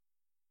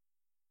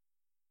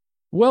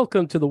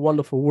Welcome to the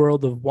wonderful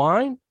world of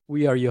wine.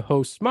 We are your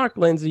hosts, Mark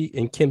Lindsay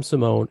and Kim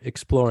Simone,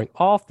 exploring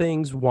all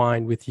things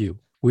wine with you.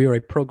 We are a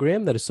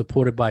program that is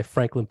supported by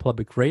Franklin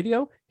Public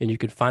Radio, and you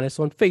can find us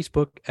on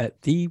Facebook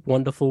at The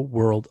Wonderful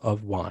World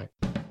of Wine.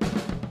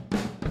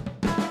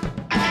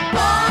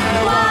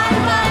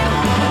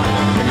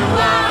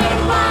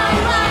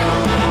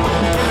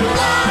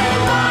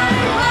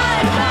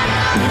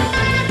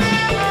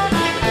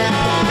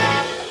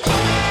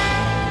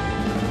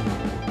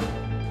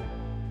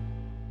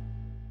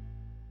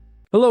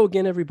 Hello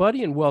again,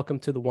 everybody, and welcome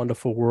to the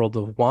wonderful world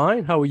of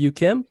wine. How are you,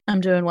 Kim?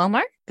 I'm doing well,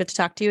 Mark. Good to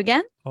talk to you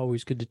again.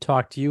 Always good to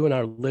talk to you and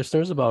our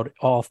listeners about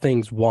all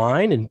things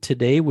wine. And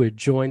today we're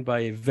joined by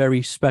a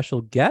very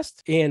special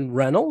guest, Ann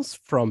Reynolds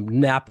from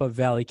Napa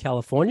Valley,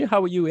 California.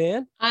 How are you,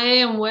 Ann? I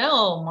am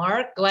well,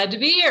 Mark. Glad to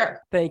be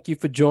here. Thank you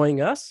for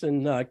joining us.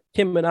 And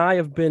Kim and I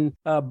have been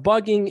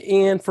bugging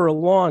Ann for a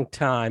long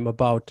time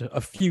about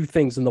a few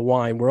things in the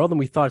wine world, and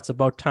we thought it's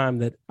about time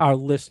that our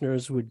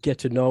listeners would get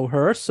to know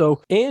her.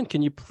 So, Ann,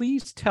 can you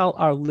please tell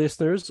our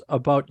listeners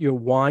about your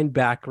wine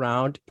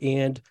background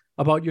and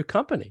about your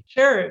company?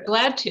 Sure,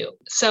 glad to.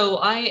 So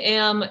I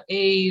am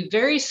a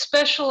very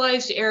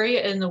specialized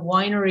area in the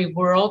winery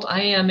world.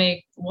 I am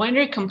a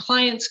winery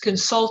compliance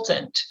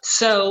consultant.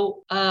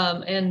 So,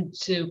 and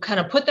to kind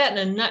of put that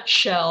in a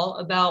nutshell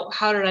about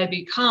how did I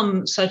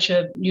become such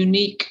a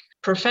unique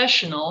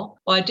professional?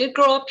 Well, I did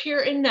grow up here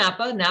in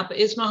Napa. Napa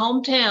is my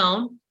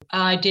hometown.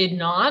 I did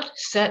not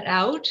set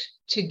out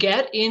to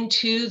get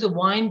into the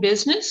wine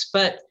business,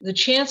 but the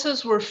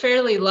chances were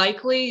fairly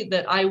likely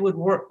that I would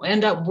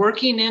end up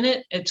working in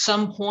it at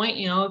some point,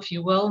 if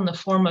you will, in the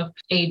form of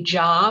a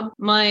job.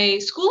 My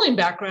schooling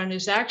background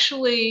is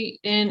actually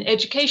in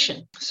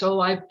education. So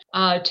I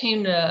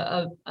attained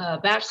a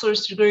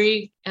bachelor's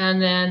degree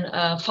and then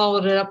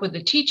followed it up with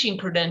a teaching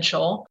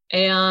credential.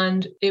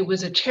 And it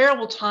was a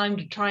terrible time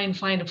to try and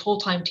find a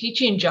full-time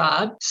teaching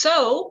job.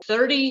 So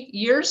 30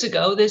 years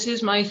ago, this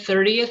is my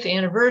 30th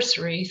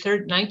anniversary,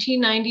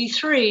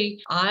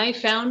 1993, I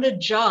found a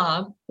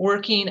job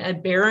working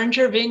at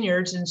Beringer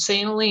Vineyards in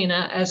St.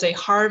 Helena as a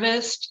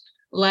harvest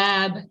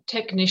lab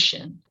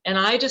technician. And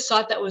I just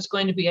thought that was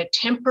going to be a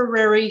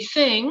temporary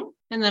thing.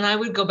 And then I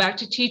would go back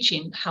to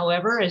teaching.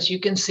 However, as you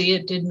can see,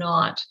 it did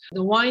not.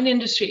 The wine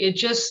industry,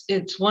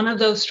 it's one of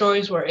those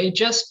stories where it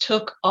just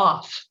took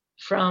off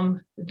from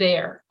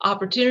there.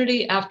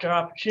 Opportunity after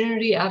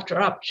opportunity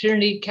after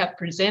opportunity kept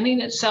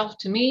presenting itself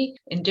to me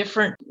in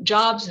different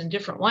jobs and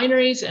different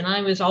wineries, and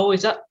I was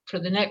always up for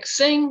the next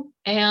thing.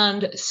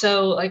 And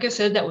so, like I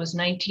said, that was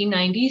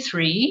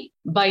 1993.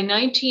 By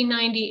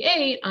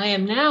 1998, I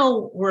am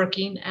now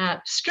working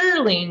at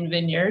Sterling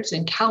Vineyards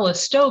in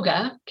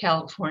Calistoga,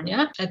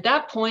 California. At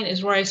that point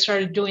is where I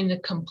started doing the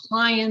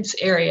compliance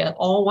area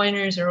all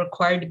wineries are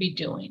required to be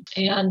doing.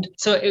 And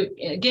so,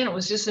 it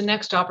was just the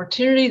next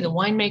opportunity. The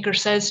winemaker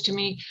says to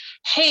me,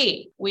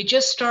 hey, we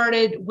just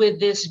started with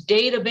this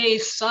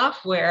database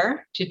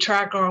software to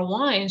track our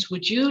wines.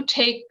 Would you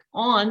take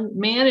on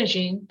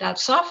managing that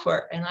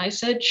software? And I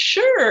said,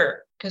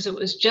 sure, because it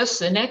was just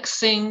the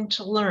next thing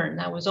to learn.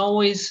 That was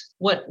always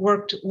what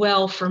worked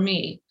well for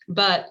me.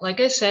 But like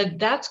I said,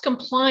 that's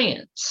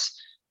compliance.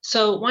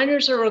 So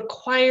wineries are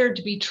required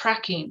to be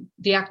tracking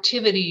the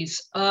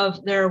activities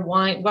of their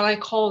wine, what I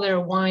call their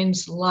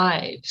wine's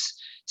lives.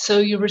 So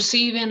you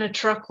receive in a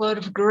truckload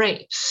of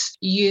grapes.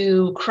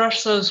 You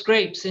crush those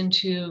grapes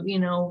into,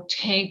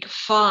 tank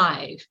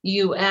 5.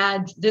 You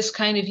add this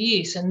kind of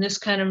yeast and this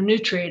kind of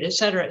nutrient, et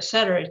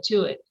cetera,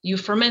 to it. You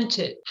ferment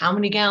it. How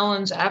many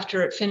gallons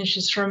after it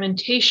finishes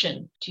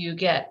fermentation do you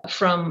get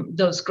from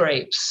those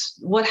grapes?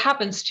 What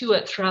happens to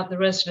it throughout the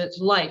rest of its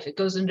life? It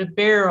goes into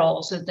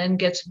barrels, it then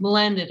gets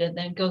blended, and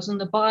then goes in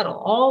the bottle.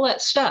 All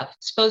that stuff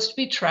is supposed to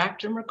be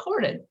tracked and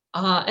recorded.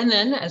 And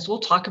then, as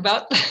we'll talk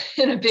about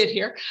in a bit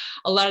here,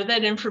 a lot of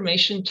that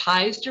information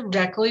ties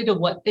directly to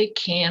what they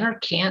can or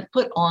can't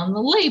put on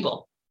the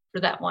label for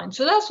that wine.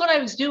 So that's what I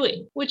was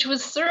doing, which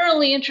was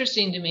thoroughly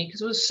interesting to me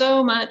because it was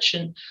so much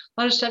and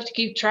a lot of stuff to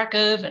keep track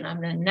of. And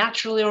I'm a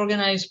naturally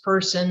organized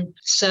person.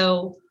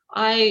 So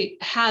I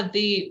had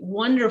the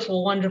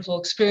wonderful, wonderful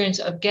experience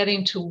of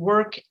getting to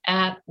work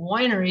at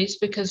wineries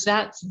because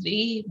that's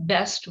the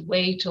best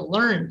way to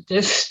learn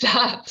this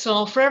stuff. So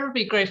I'll forever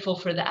be grateful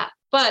for that.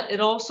 But it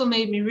also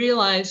made me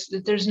realize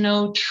that there's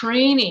no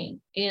training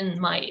in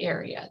my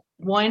area.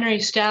 Winery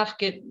staff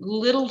get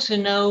little to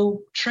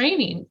no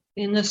training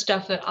in the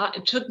stuff that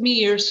it took me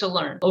years to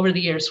learn over the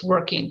years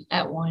working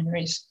at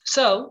wineries.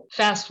 So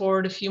fast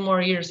forward a few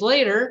more years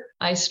later,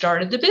 I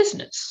started the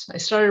business. I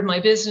started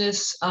my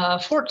business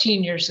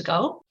 14 years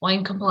ago,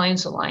 Wine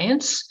Compliance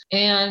Alliance,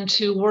 and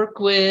to work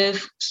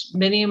with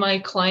many of my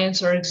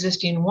clients are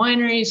existing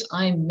wineries.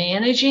 I'm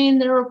managing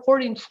their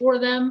reporting for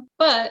them,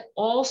 but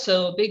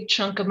also a big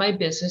chunk of my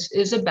business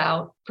is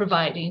about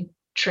providing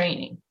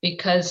training,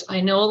 because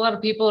I know a lot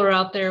of people are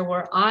out there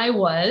where I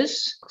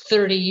was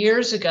 30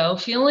 years ago,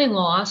 feeling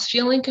lost,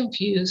 feeling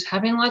confused,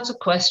 having lots of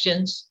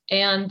questions.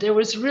 And there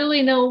was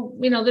really no,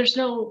 there's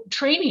no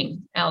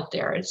training out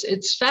there.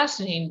 It's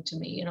fascinating to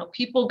me.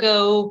 People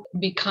go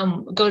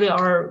to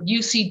our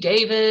UC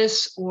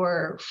Davis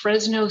or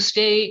Fresno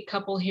State,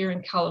 couple here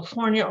in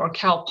California, or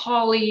Cal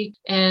Poly,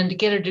 and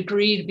get a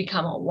degree to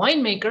become a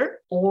winemaker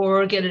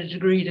or get a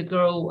degree to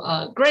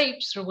grow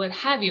grapes or what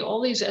have you,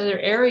 all these other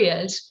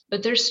areas,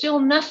 but there's still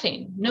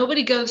nothing.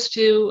 Nobody goes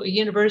to a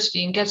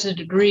university and gets a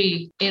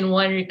degree in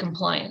winery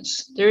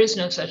compliance. There is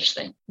no such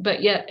thing.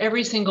 But yet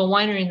every single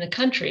winery in the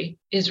country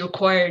is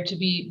required to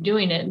be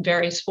doing it in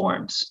various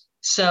forms.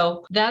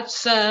 So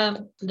that's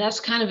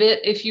kind of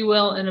it, if you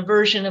will, in a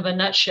version of a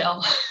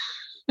nutshell.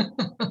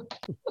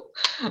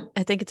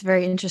 I think it's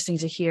very interesting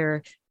to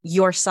hear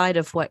your side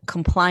of what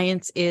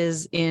compliance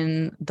is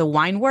in the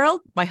wine world.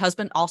 My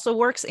husband also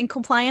works in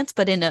compliance,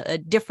 but in a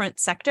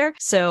different sector.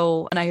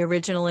 So when I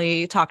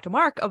originally talked to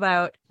Mark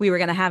about we were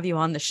going to have you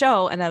on the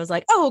show, and I was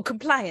like, oh,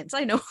 compliance,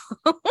 I know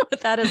what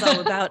that is all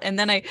about. And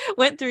then I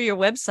went through your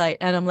website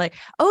and I'm like,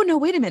 oh, no,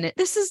 wait a minute.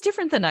 This is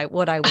different than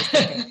what I was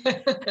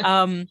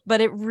thinking.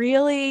 But it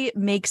really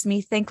makes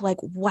me think like,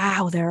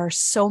 wow, there are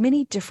so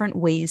many different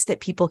ways that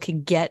people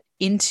can get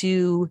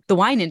into the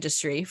wine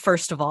industry.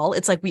 First of all,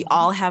 it's like we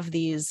all have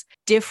these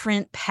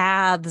different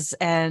paths,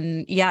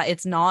 and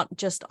it's not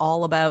just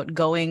all about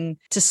going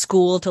to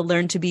school to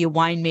learn to be a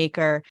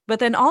winemaker, but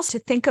then also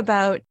to think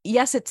about,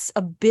 yes, it's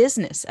a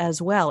business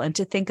as well, and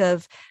to think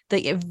of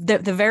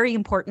the very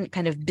important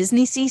kind of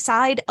businessy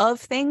side of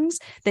things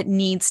that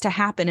needs to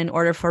happen in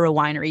order for a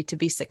winery to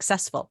be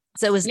successful.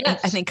 So it was, yes,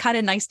 I think, kind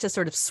of nice to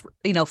sort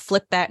of,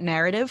 flip that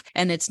narrative.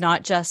 And it's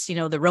not just,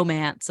 the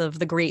romance of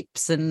the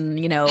grapes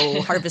and,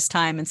 harvest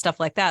time and stuff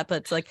like that.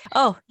 But it's like,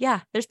 oh,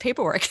 yeah, there's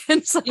paperwork.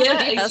 And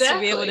somebody has to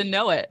be able to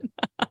know it.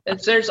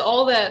 There's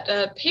all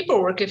that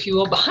paperwork, if you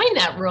will, behind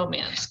that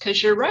romance.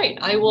 Because you're right.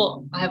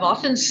 I've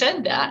often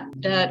said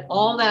that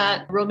all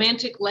that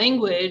romantic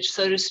language,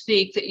 so to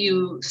speak, that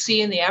you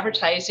see in the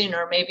advertising,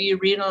 or maybe you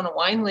read on a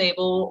wine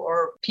label,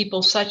 or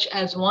people such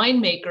as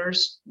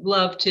winemakers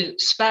love to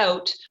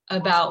spout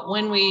about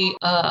when we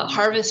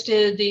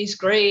harvested these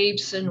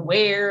grapes and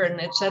where, and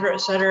et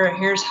cetera,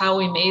 here's how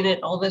we made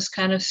it, all this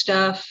kind of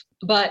stuff.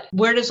 But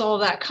where does all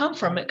that come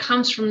from? It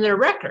comes from their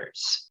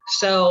records.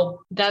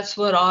 So that's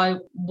what I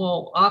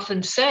will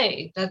often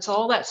say. That's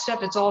all that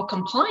stuff. It's all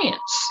compliance.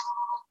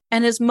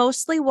 And is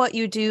mostly what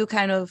you do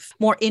kind of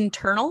more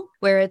internal,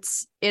 where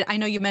I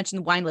know you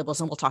mentioned wine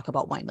labels, and we'll talk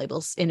about wine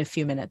labels in a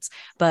few minutes,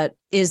 but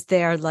is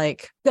there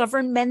like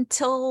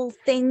governmental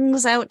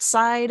things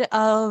outside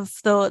of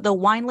the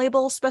wine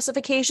label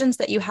specifications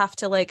that you have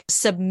to like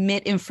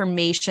submit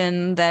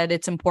information that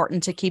it's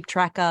important to keep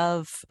track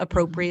of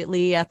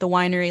appropriately at the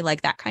winery,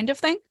 like that kind of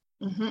thing?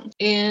 Mm-hmm.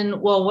 In,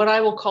 what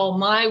I will call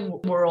my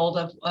world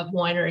of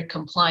winery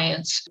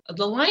compliance,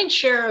 the lion's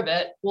share of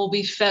it will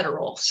be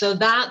federal. So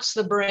that's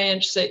the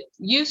branch that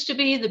used to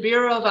be the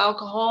Bureau of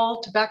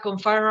Alcohol, Tobacco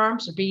and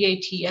Firearms, or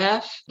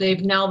BATF.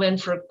 They've now been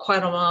for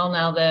quite a while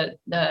now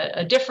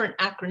a different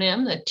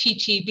acronym, the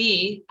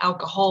TTB,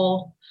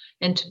 Alcohol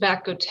and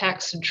Tobacco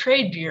Tax and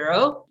Trade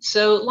Bureau.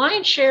 So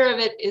lion's share of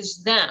it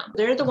is them.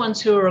 They're the ones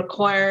who are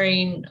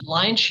requiring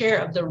lion's share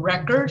of the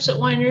records that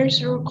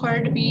wineries are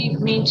required to be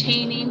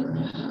maintaining,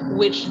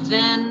 which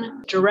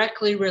then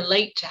directly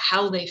relate to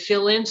how they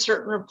fill in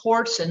certain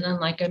reports. And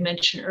then, like I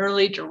mentioned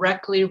earlier,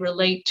 directly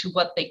relate to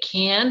what they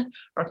can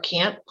or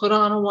can't put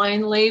on a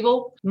wine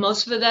label.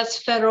 Most of it,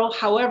 that's federal.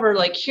 However,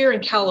 like here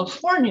in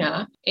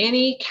California,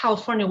 any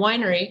California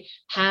winery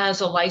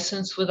has a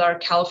license with our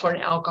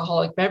California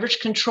Alcoholic Beverage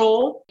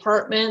Control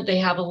Department. They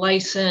have a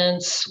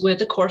license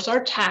with, of course,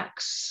 our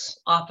tax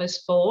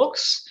office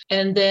folks.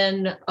 And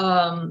then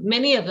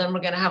many of them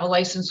are going to have a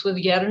license with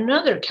yet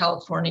another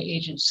California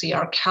agency,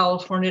 our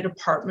California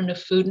Department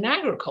of Food and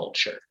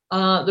Agriculture.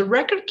 The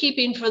record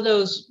keeping for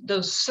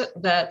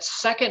that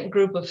second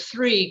group of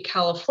 3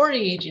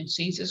 California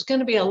agencies is going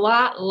to be a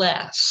lot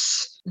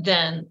less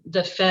than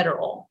the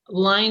federal.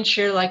 Lion's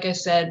share, like I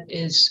said,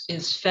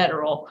 is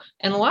federal.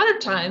 And a lot of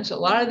times, a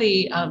lot of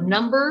the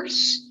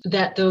numbers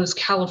that those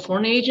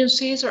California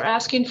agencies are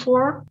asking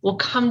for will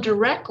come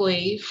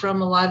directly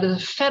from a lot of the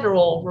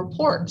federal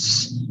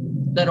reports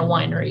that a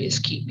winery is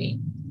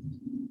keeping.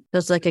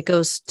 It's like it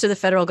goes to the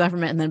federal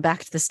government and then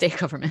back to the state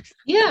government.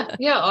 Yeah.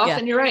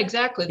 Often you're right.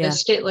 Exactly. Yeah.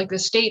 The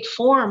state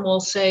form will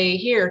say,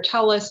 here,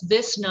 tell us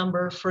this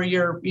number for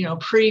your,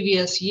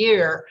 previous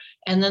year.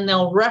 And then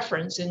they'll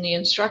reference in the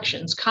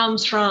instructions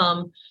comes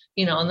from,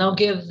 and they'll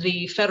give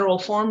the federal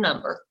form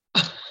number.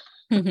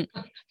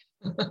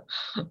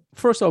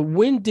 First of all,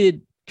 when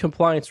did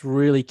compliance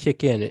really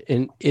kick in?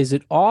 And is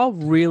it all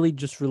really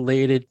just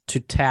related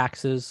to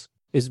taxes?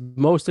 Is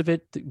most of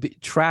it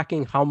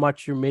tracking how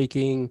much you're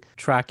making,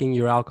 tracking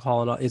your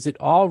alcohol, and all? Is it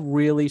all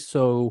really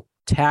so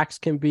tax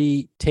can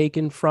be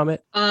taken from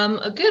it?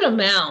 A good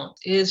amount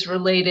is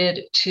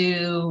related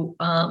to,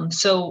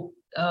 so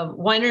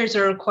wineries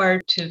are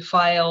required to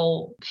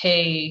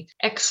pay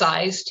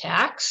excise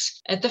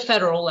tax at the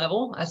federal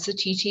level. That's the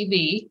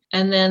TTB.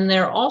 And then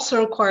they're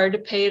also required to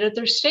pay it at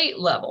their state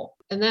level.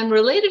 And then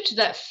related to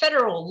that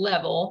federal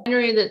level,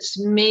 winery that's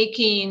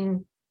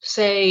making,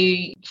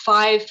 say,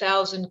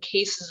 5,000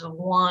 cases of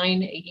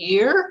wine a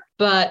year,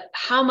 but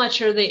how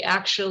much are they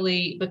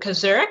actually,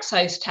 because their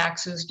excise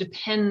taxes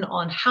depend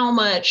on how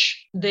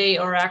much they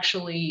are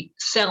actually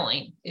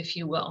selling, if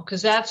you will,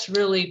 because that's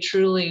really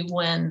truly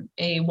when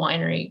a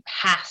winery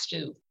has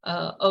to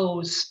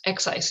owes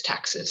excise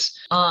taxes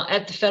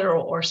at the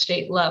federal or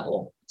state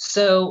level.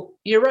 So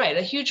you're right.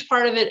 A huge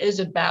part of it is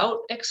about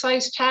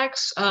excise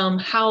tax,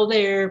 how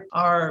they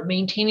are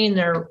maintaining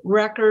their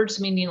records,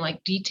 meaning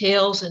like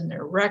details in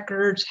their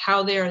records,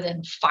 how they are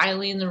then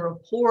filing the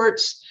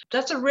reports.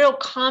 That's a real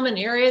common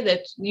area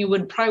that you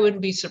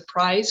wouldn't be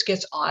surprised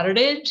gets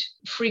audited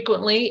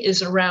frequently,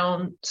 is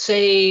around,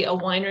 say, a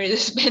winery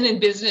that's been in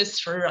business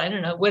for, I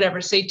don't know, whatever,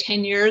 say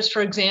 10 years,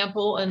 for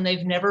example, and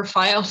they've never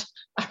filed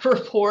a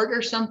report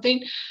or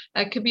something.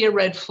 That could be a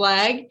red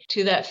flag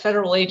to that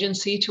federal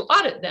agency to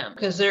audit them,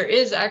 because there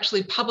is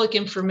actually public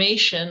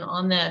information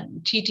on that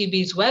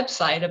TTB's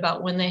website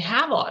about when they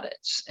have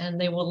audits, and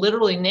they will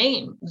literally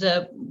name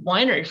the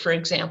winery, for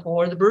example,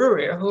 or the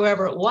brewery or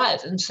whoever it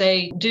was, and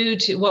say, due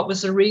to what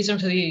was the reason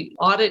for the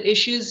audit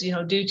issues,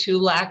 due to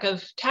lack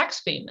of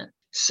tax payment.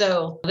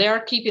 So they are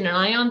keeping an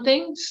eye on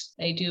things.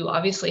 They do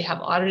obviously have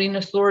auditing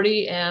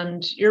authority.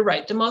 And you're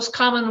right. The most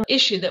common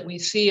issue that we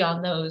see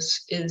on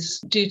those is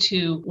due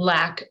to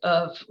lack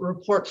of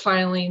report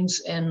filings.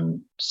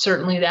 And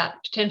certainly that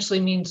potentially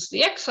means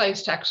the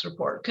excise tax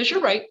report. Because you're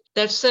right.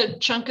 That's a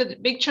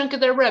big chunk of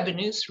their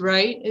revenues,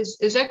 right,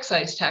 is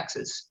excise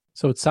taxes.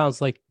 So it sounds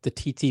like the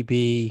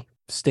TTB,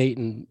 state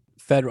and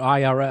federal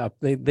IRS,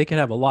 they can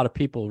have a lot of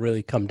people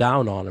really come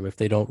down on them if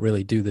they don't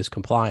really do this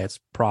compliance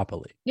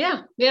properly.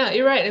 Yeah,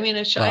 you're right. I mean,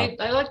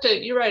 I like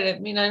to, you're right. I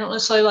mean, I don't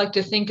necessarily like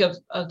to think of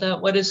the,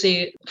 what is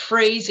the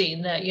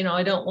phrasing that,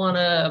 I don't want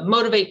to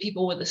motivate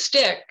people with a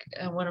stick.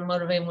 I want to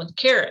motivate them with a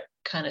carrot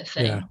kind of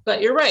thing. Yeah.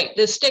 But you're right.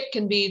 The stick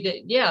can be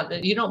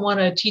that you don't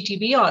want a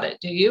TTB audit,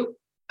 do you?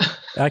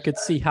 I could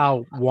see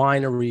how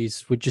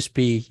wineries would just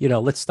be,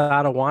 let's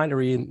start a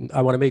winery and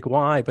I want to make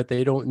wine, but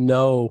they don't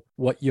know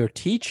what you're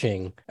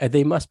teaching. And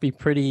they must be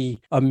pretty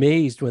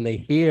amazed when they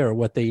hear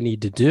what they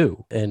need to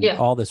do and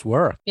all this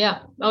work. Yeah.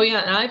 Oh,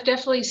 yeah. And I've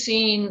definitely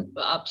seen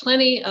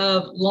plenty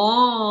of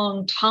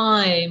long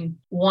time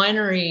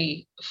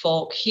winery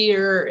folk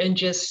here in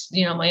just,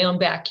 my own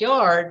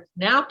backyard,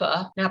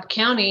 Napa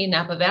County,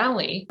 Napa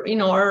Valley,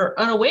 are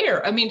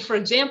unaware. I mean, for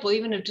example,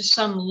 even if just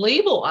some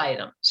label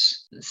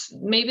items,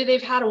 maybe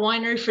they've had a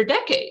winery for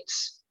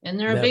decades and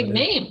they're a big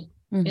name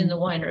in the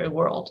winery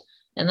world.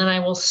 And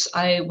then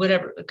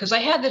because I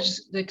had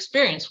the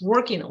experience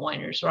working at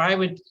wineries where I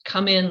would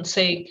come in,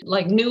 say,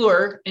 like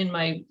newer in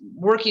my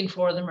working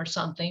for them or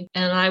something,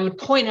 and I would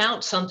point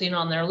out something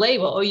on their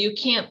label. Oh, you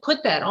can't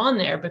put that on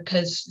there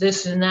because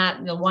this and that,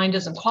 and the wine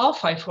doesn't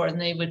qualify for it.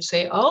 And they would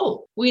say,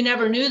 oh, we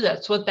never knew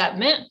that's what that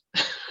meant.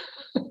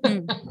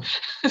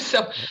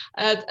 So,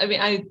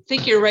 I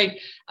think you're right.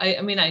 I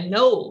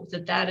know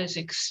that is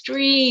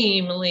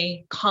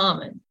extremely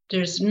common.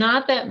 There's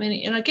not that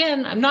many. And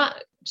again, I'm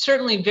not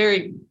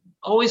certainly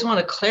always want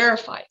to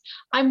clarify.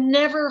 I'm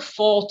never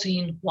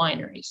faulting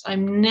wineries.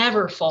 I'm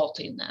never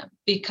faulting them,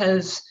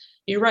 because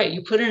you're right.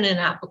 You put in an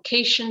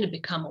application to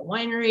become a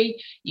winery.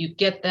 You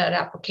get that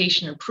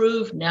application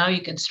approved. Now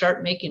you can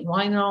start making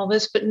wine and all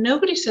this. But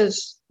nobody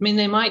says,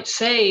 they might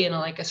say in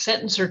like a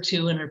sentence or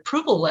two in an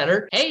approval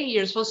letter, hey,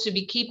 you're supposed to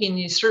be keeping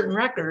these certain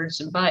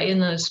records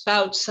and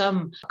spout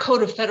some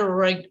code of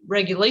federal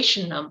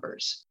regulation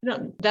numbers.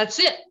 That's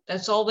it.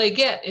 That's all they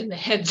get in the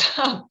heads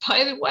up.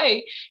 By the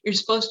way, you're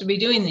supposed to be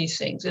doing these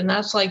things. And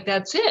that's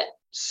it.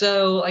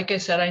 So, like I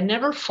said, I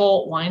never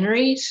fault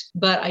wineries,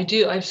 but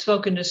I've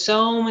spoken to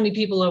so many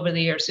people over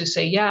the years who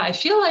say, yeah, I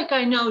feel like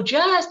I know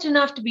just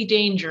enough to be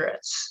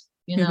dangerous,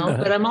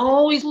 but I'm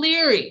always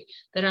leery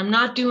that I'm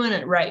not doing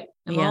it right.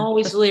 I'm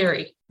always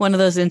leery. One of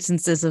those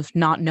instances of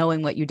not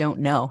knowing what you don't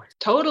know.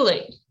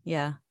 Totally.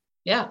 Yeah.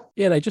 Yeah.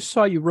 Yeah. And I just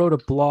saw you wrote a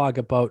blog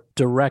about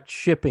direct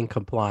shipping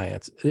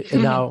compliance.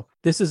 And now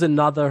this is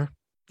another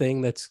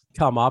thing that's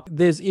come up.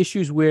 There's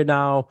issues where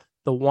now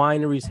the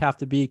wineries have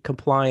to be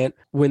compliant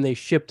when they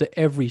ship to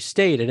every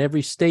state, and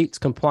every state's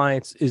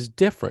compliance is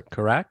different,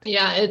 correct?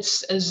 Yeah,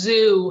 it's a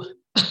zoo.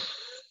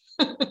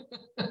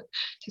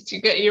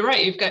 You're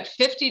right. You've got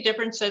 50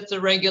 different sets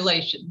of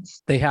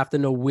regulations. They have to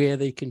know where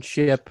they can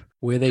ship,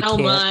 where they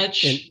can't,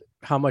 much, and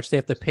how much they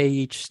have to pay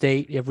each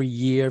state every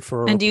year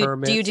for a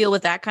permit. Do you deal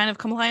with that kind of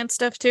compliance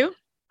stuff too?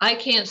 I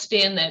can't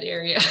stand that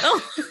area.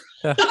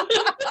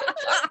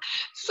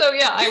 So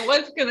yeah, I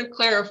was going to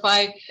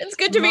clarify. It's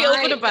good to be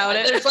open about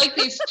it. There's like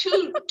these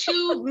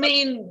two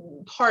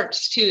main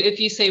parts to,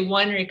 if you say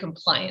winery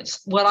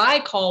compliance, what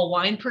I call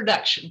wine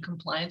production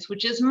compliance,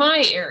 which is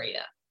my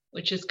area,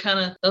 which is kind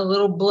of the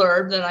little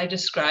blurb that I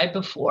described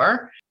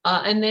before.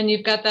 And then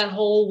you've got that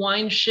whole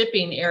wine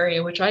shipping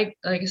area, which like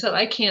I said,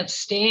 I can't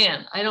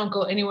stand. I don't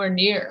go anywhere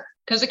near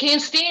because I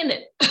can't stand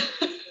it.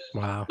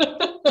 Wow.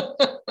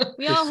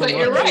 We all have But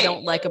you're what we right.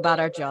 don't like about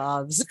our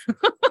jobs.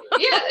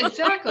 Yeah,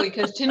 exactly.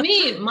 Because to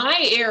me,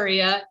 my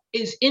area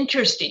is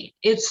interesting.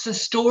 It's the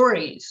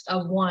stories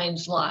of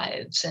wine's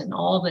lives and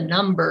all the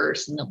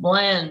numbers and the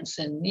blends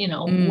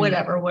and,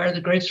 whatever, where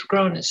the grapes were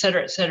grown, et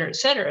cetera, et cetera, et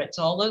cetera. It's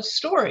all those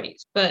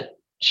stories. But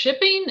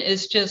shipping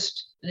is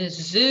just this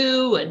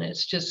zoo, and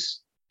it's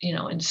just,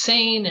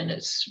 insane. And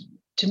it's,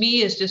 to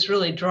me, is just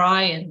really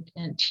dry and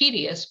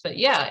tedious. But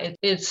yeah,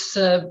 it's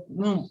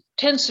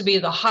tends to be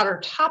the hotter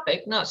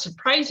topic, not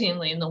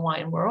surprisingly, in the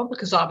wine world,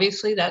 because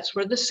obviously that's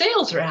where the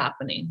sales are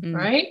happening,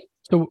 right?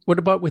 So what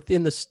about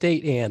within the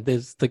state, Ann?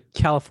 There's the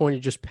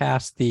California just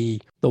passed the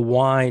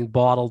wine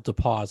bottle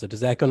deposit. Is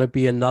that going to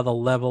be another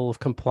level of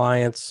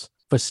compliance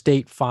for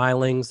state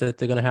filings that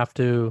they're going to have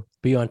to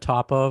be on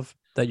top of,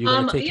 that you're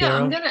going to take care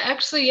I'm of? going to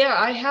actually,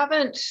 I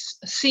haven't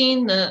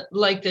seen the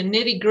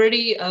nitty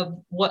gritty of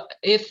what,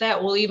 if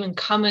that will even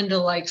come into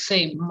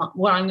say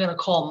what I'm going to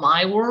call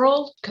my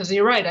world. Because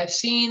you're right. I've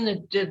seen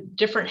the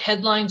different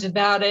headlines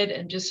about it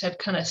and just have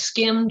kind of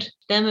skimmed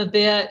them a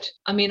bit.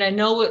 I mean, I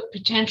know it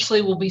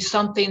potentially will be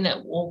something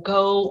that will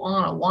go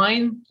on a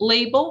wine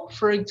label,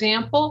 for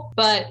example,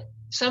 but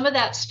some of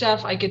that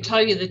stuff, I could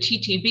tell you the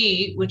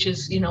TTB, which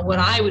is, what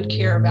I would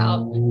care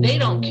about, they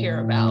don't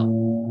care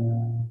about.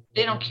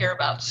 They don't care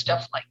about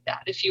stuff like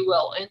that, if you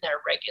will, in their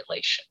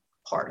regulation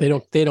part.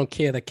 They don't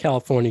care that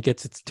California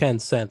gets its 10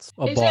 cents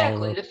a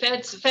exactly. bottle. The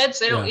feds,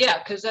 they don't,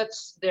 because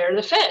they're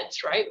the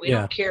feds, right? We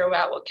don't care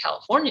about what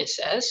California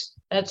says.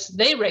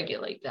 They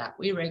regulate that.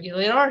 We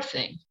regulate our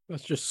thing.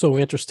 It's just so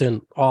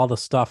interesting, all the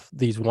stuff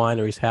these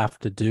wineries have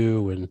to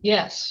do, and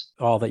yes,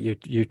 all that you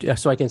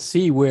so I can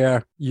see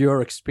where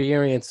your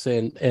experience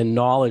and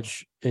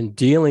knowledge in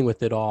dealing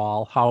with it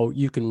all, how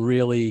you can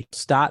really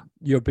start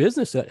your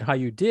business, how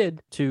you did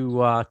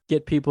to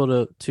get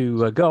people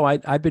to go.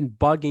 I've been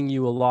bugging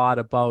you a lot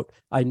about,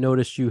 I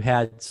noticed you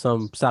had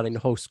some starting to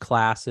host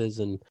classes,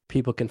 and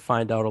people can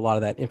find out a lot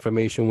of that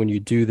information when you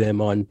do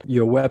them on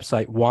your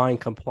website,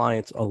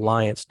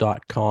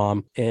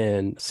 winecompliancealliance.com,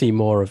 and see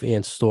more of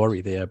Ann's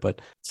story there.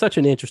 But such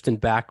an interesting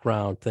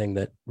background thing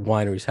that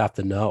wineries have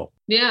to know.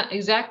 Yeah,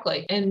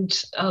 exactly. And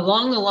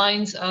along the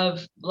lines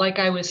of, like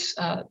I was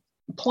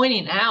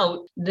pointing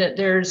out, that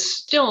there's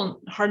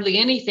still hardly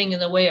anything in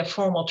the way of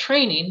formal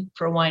training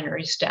for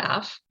winery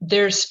staff.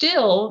 There's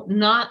still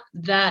not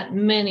that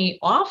many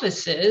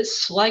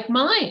offices like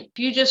mine. If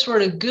you just were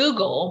to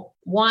Google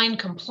wine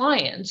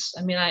compliance,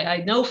 I mean, I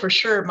know for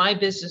sure my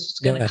business is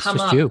going to come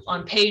up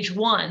on page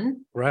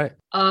one. Right.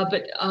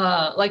 But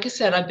like I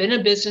said, I've been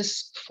in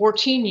business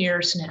 14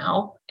 years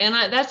now, and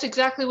that's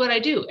exactly what I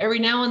do. Every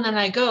now and then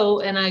I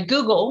go and I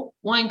Google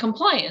wine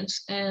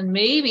compliance, and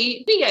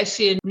maybe I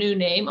see a new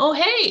name. Oh,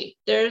 hey,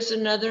 there's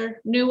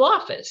another new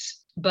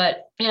office.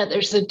 But yeah,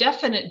 there's a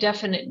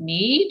definite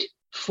need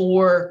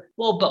for,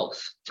 well,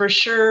 both. For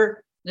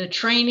sure, the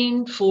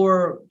training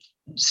for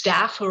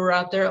staff who are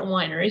out there at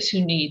wineries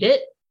who need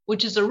it,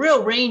 which is a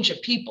real range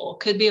of people. It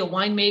could be a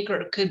winemaker,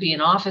 it could be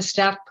an office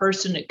staff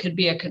person, it could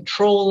be a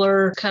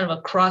controller, kind of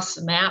across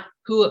the map,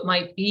 who it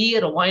might be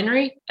at a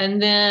winery.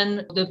 And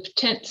then the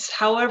potential,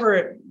 however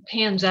it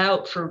pans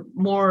out for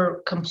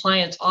more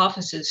compliance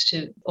offices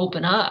to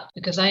open up,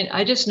 because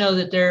I just know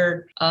that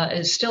there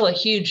is still a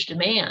huge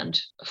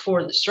demand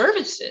for the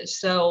services.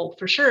 So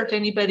for sure, if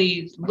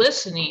anybody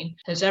listening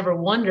has ever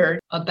wondered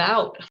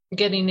about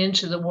getting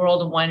into the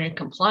world of winery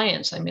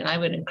compliance, I mean, I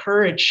would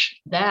encourage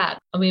that.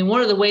 I mean,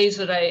 one of the ways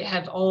that I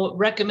have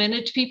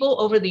recommended to people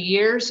over the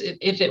years,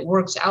 if it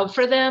works out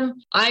for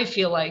them, I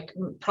feel like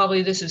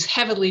probably this is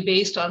heavily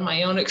based on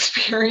my own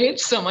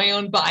experience, so my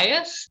own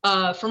bias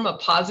from a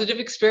positive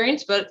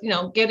experience, but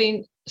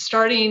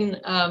starting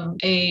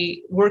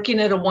working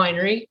at a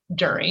winery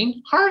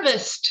during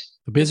harvest.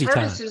 The busy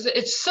time.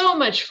 It's so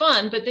much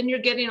fun, but then you're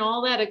getting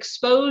all that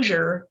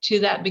exposure to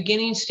that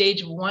beginning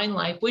stage of wine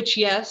life, which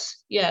yes,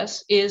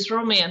 is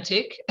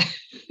romantic.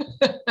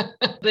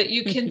 But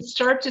you can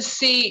start to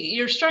see,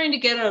 you're starting to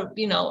get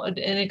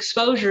an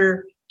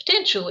exposure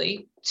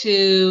potentially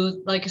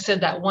to, like I said,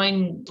 that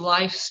wine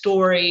life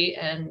story,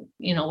 and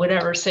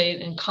whatever, say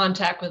in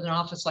contact with an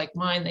office like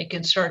mine, they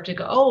can start to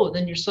go, oh,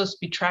 then you're supposed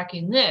to be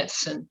tracking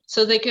this. And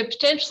so they could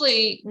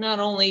potentially not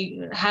only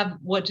have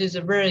what is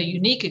a very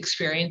unique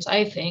experience,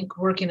 I think,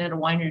 working at a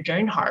winery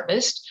during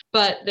harvest,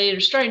 but they're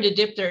starting to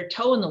dip their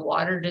toe in the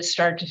water to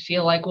start to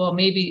feel like, well,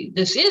 maybe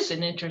this is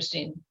an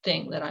interesting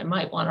thing that I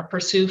might want to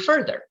pursue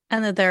further.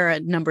 And that there are a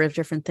number of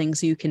different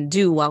things you can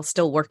do while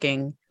still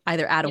working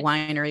either at a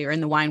winery or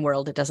in the wine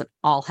world. It doesn't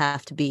all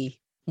have to be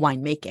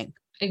winemaking.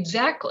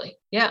 Exactly.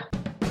 Yeah.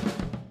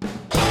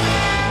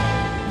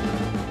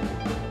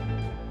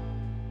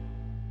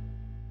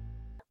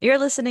 You're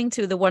listening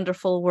to The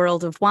Wonderful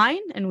World of Wine,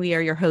 and we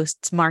are your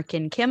hosts, Mark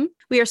and Kim.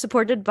 We are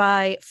supported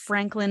by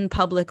Franklin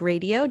Public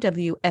Radio,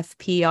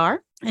 WFPR.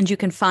 And you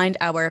can find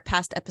our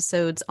past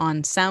episodes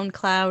on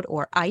SoundCloud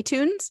or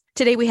iTunes.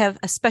 Today we have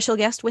a special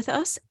guest with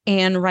us,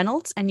 Anne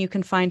Reynolds, and you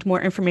can find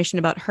more information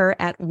about her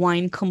at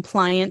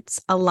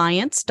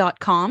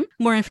winecompliancealliance.com,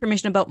 more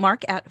information about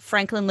Mark at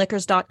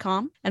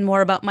franklinliquors.com, and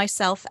more about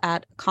myself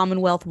at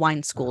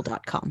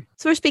commonwealthwineschool.com.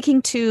 So we're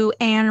speaking to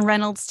Anne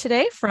Reynolds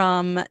today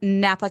from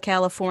Napa,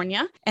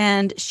 California,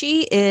 and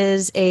she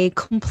is a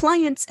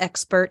compliance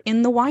expert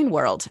in the wine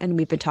world. And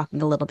we've been talking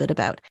a little bit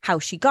about how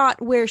she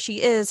got where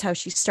she is, how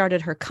she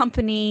started her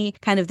company,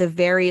 kind of the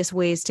various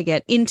ways to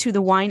get into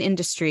the wine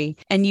industry.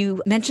 And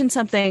you mentioned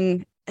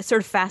something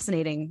sort of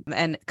fascinating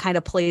and kind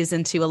of plays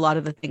into a lot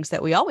of the things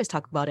that we always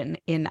talk about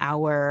in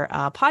our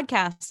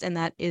podcast. And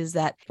that is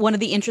that one of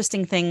the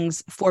interesting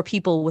things for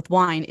people with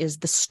wine is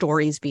the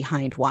stories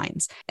behind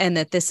wines. And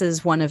that this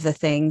is one of the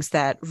things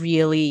that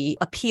really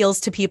appeals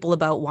to people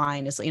about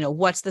wine is,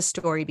 what's the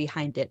story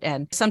behind it?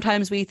 And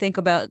sometimes we think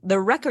about the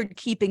record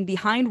keeping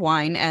behind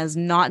wine as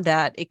not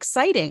that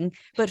exciting,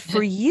 but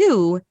for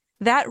you,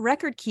 that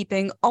record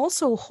keeping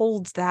also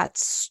holds that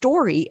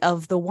story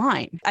of the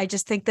wine. I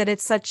just think that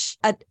it's such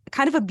a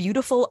kind of a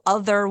beautiful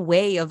other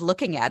way of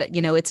looking at it.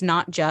 It's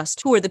not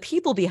just who are the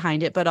people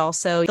behind it, but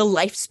also the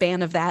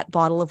lifespan of that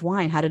bottle of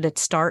wine. How did it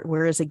start?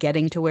 Where is it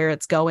getting to where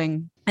it's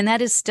going? And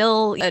that is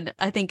still,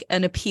 I think,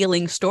 an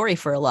appealing story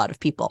for a lot of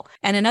people.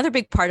 And another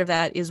big part of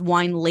that is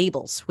wine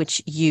labels,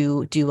 which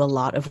you do a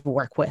lot of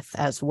work with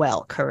as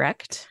well,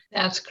 correct?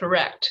 That's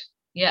correct.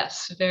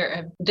 Yes,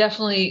 very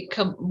definitely.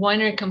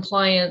 Winery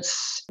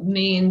compliance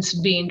means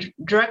being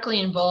directly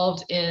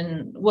involved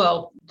in,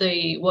 what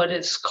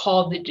is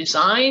called the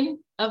design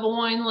of a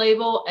wine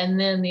label, and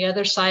then the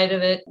other side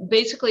of it,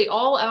 basically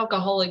all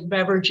alcoholic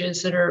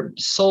beverages that are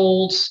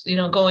sold,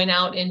 going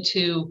out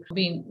into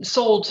being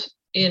sold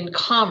in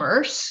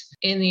commerce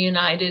in the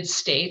United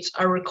States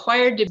are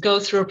required to go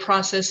through a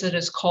process that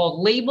is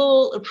called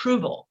label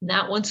approval. And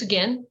that, once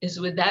again, is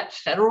with that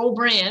federal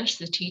branch,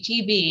 the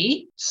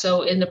TTB.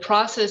 So in the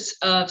process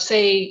of,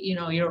 say,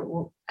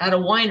 you're at a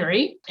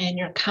winery and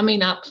you're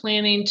coming up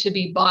planning to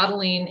be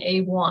bottling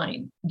a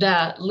wine,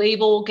 that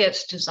label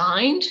gets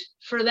designed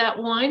for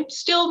that wine.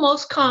 Still,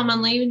 most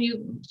commonly, when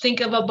you think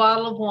of a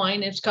bottle of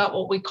wine, it's got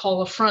what we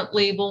call a front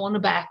label and a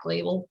back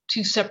label,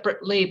 two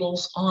separate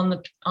labels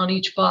on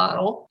each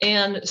bottle.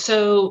 And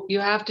so you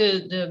have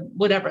to, the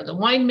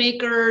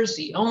winemakers,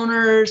 the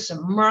owners,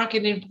 the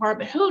marketing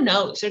department, who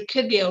knows? There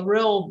could be a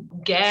real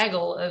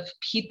gaggle of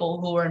people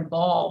who are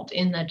involved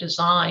in the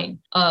design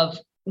of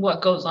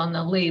what goes on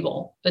the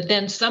label. But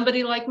then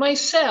somebody like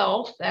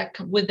myself, that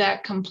with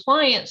that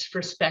compliance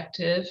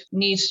perspective,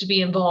 needs to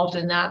be involved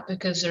in that,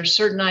 because there's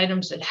certain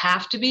items that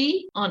have to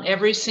be on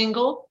every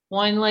single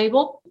wine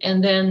label.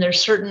 And then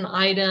there's certain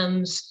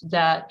items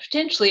that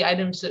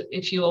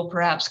if you will,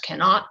 perhaps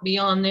cannot be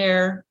on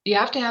there. You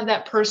have to have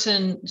that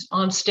person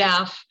on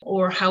staff,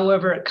 or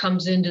however it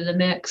comes into the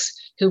mix,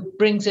 who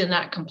brings in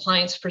that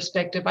compliance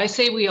perspective. I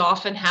say we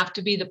often have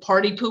to be the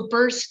party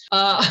poopers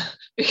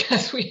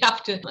because we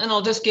have to, and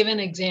I'll just give an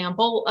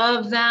example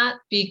of that,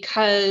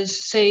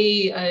 because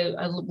say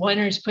a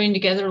winery is putting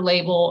together a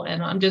label,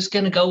 and I'm just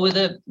going to go with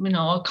a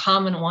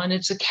common one.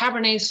 It's a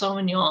Cabernet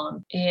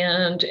Sauvignon,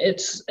 and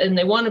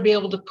they want to be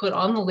able to put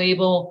on the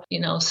label,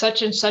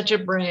 such and such a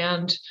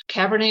brand,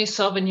 Cabernet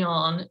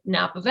Sauvignon,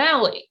 Napa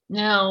Valley.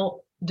 Now,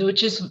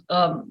 which is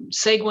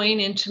segueing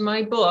into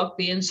my book,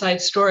 The Inside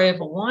Story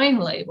of a Wine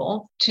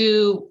Label,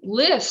 to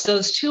list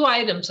those two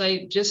items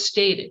I just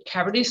stated.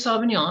 Cabernet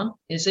Sauvignon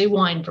is a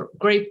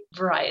grape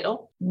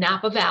varietal.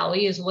 Napa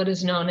Valley is what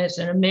is known as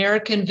an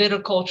American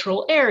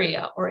Viticultural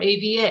Area, or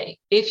AVA.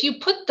 If you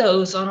put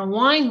those on a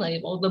wine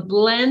label, the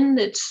blend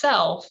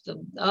itself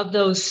of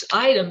those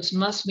items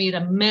must meet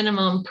a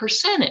minimum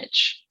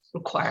percentage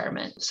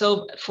requirement.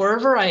 So for a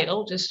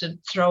varietal, just to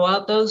throw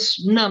out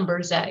those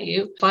numbers at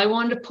you, if I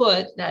wanted to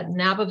put that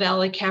Napa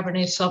Valley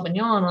Cabernet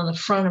Sauvignon on the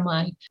front of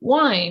my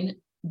wine,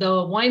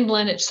 the wine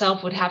blend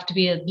itself would have to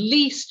be at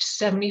least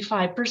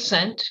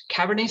 75%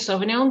 Cabernet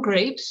Sauvignon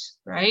grapes,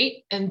 right?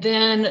 And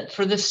then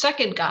for the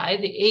second guy,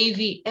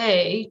 the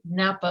AVA,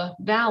 Napa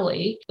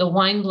Valley, the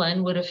wine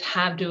blend would have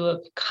had to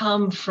have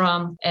come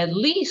from at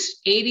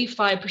least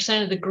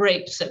 85% of the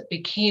grapes that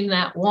became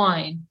that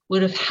wine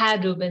would have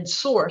had to have been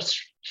sourced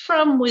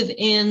from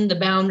within the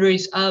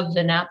boundaries of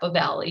the Napa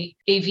Valley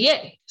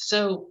AVA.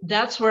 So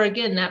that's where,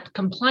 again, that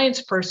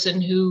compliance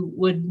person who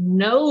would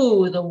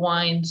know the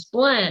wine's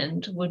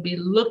blend would be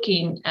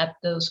looking at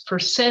those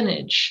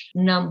percentage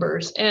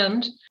numbers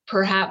and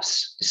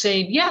perhaps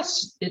saying,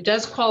 yes, it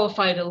does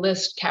qualify to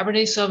list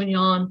Cabernet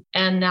Sauvignon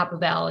and Napa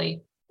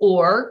Valley.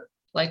 Or,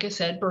 like I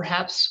said,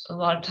 perhaps a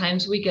lot of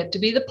times we get to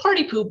be the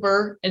party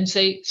pooper and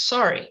say,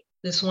 sorry,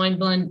 this wine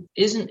blend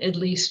isn't at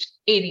least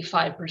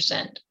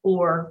 85%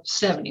 or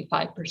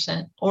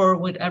 75% or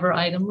whatever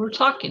item we're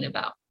talking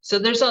about. So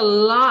there's a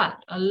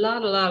lot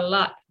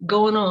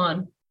going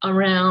on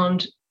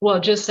around,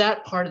 just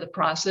that part of the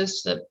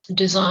process, the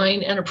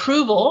design and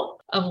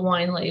approval of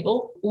wine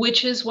label,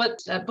 which is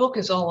what that book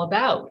is all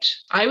about.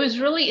 I was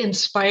really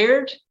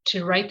inspired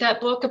to write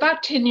that book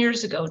about 10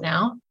 years ago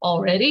now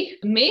already,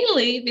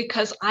 mainly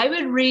because I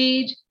would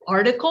read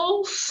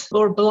articles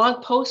or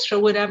blog posts or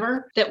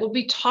whatever that would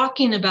be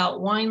talking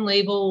about wine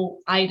label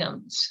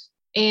items.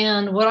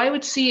 And what I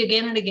would see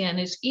again and again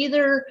is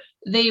either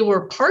they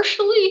were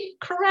partially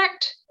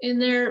correct in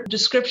their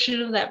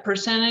description of that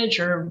percentage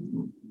or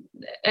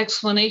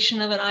explanation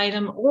of an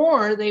item,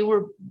 or they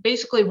were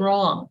basically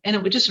wrong, and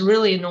it would just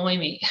really annoy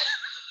me.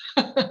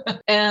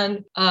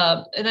 And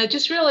I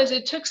just realized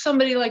it took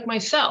somebody like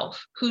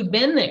myself who'd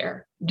been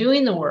there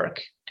doing the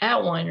work at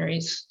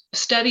wineries,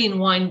 studying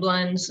wine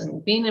blends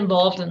and being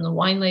involved in the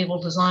wine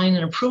label design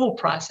and approval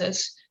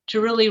process to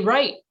really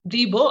write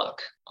the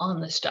book on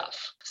the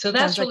stuff. So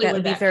that's Sounds really like that where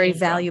would be that very came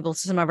from. valuable to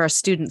some of our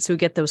students who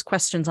get those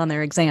questions on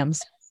their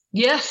exams.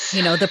 Yes.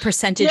 You know, the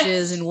percentages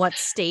Yes. in what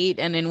state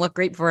and in what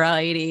grape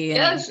variety. And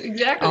Yes,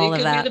 exactly. all It of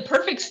could that. be the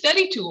perfect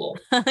study tool.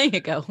 There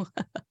you go.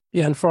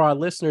 Yeah, and for our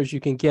listeners,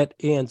 you can get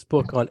Anne's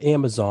book on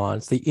Amazon.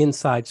 It's the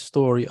inside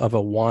story of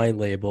a wine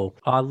label.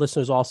 Our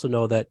listeners also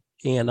know that,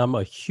 Anne, I'm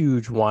a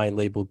huge wine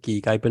label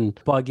geek. I've been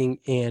bugging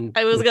Anne.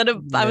 I was gonna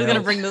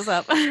emails. bring this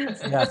up.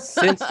 Yeah,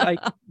 since I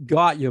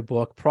got your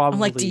book, probably.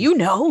 I'm like, do you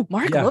know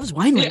Mark loves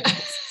wine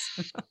labels?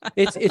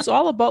 It's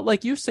all about,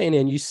 like you're saying,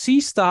 Anne, you see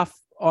stuff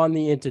on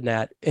the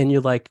internet and you're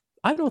like,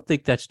 I don't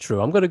think that's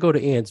true. I'm going to go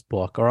to Anne's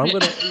book, or I'm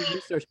going to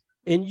research.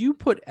 And you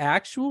put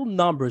actual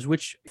numbers,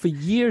 which for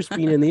years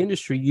being in the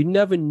industry, you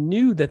never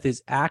knew that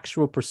there's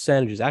actual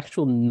percentages,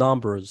 actual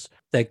numbers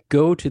that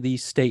go to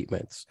these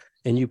statements.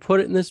 And you put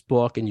it in this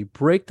book and you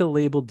break the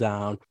label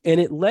down. And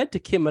it led to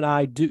Kim and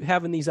I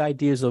having these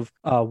ideas of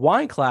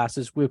wine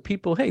classes where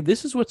people, hey,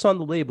 this is what's on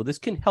the label. This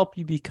can help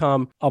you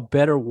become a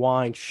better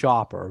wine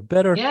shopper, a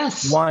better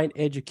wine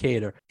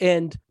educator.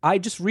 And I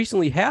just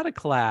recently had a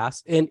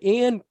class, and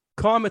Anne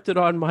commented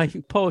on my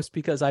post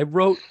because I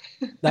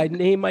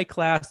named my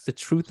class The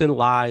Truth and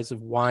Lies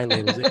of Wine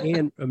Labels. And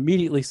Anne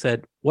immediately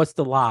said, what's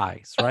the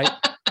lies, right?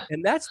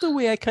 And that's the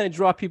way I kind of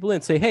draw people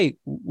in, say, hey,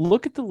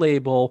 look at the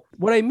label.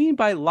 What I mean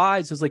by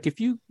lies is, like,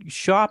 if you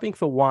shopping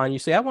for wine, you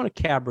say, I want a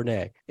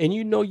Cabernet, and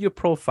you know your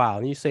profile,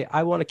 and you say,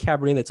 I want a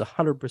Cabernet that's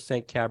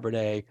 100%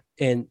 Cabernet,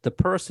 and the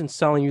person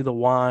selling you the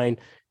wine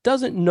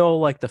doesn't know,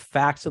 like, the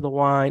facts of the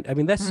wine. I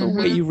mean, that's the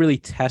way you really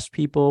test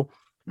people.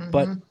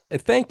 But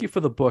thank you for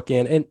the book,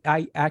 Anne. And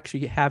I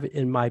actually have it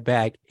in my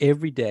bag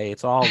every day.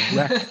 It's all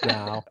wrecked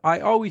now.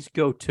 I always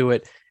go to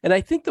it. And I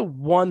think the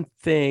one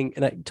thing,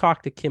 and I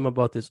talk to Kim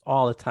about this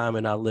all the time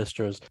in our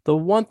listeners, the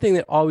one thing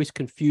that always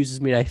confuses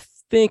me, and I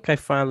think I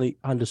finally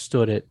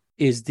understood it,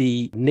 is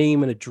the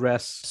name and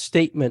address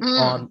statement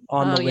on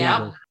the label.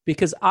 Yeah.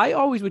 Because I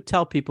always would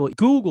tell people,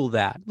 Google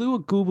that, do a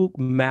Google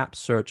map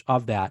search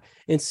of that,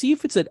 and see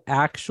if it's an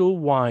actual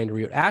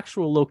winery or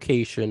actual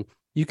location.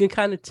 You can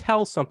kind of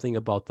tell something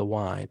about the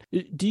wine.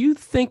 Do you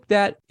think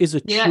that is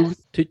a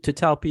truth to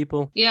tell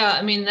people? Yeah,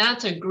 I mean,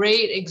 that's a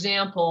great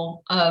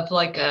example of,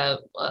 like, a,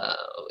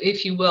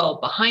 if you will,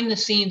 behind the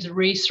scenes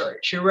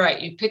research. You're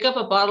right. You pick up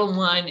a bottle of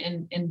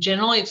wine and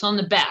generally it's on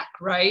the back,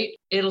 right?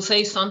 It'll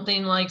say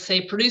something like,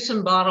 say, produced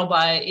and bottled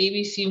by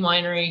ABC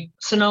Winery,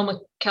 Sonoma,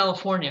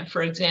 California,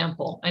 for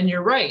example. And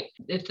you're right.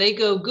 If they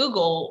go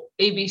Google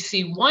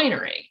ABC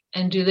Winery,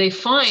 and do they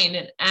find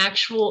an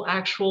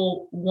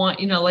actual one,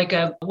 like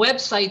a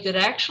website that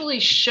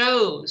actually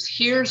shows,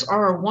 here's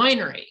our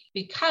winery?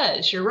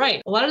 Because you're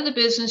right, a lot of the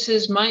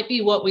businesses might be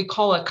what we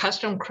call a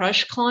custom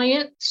crush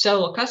client.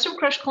 So a custom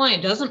crush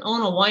client doesn't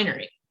own a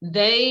winery.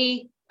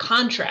 They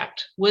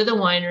contract with a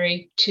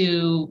winery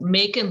to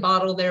make and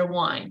bottle their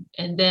wine,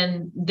 and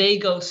then they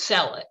go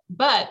sell it.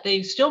 But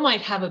they still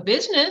might have a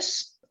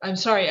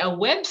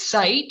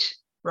website,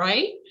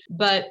 right?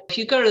 But if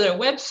you go to their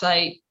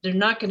website, they're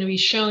not going to be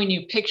showing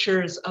you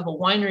pictures of a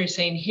winery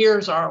saying,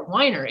 here's our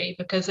winery,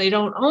 because they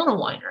don't own a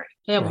winery.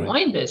 They have a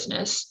wine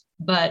business,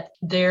 but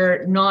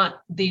they're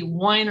not the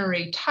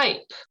winery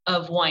type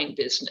of wine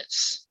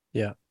business.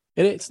 Yeah.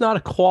 And it's not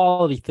a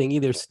quality thing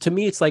either. To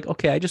me, it's like,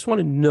 okay, I just want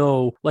to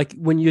know, like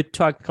when you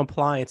talk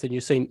compliance and you're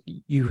saying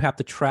you have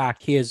to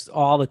track, here's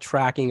all the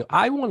tracking.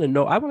 I want to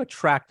know, I want to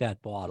track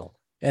that bottle.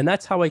 And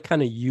that's how I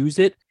kind of use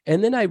it.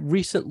 And then I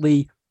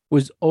recently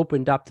was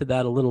opened up to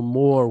that a little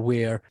more,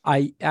 where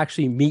I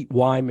actually meet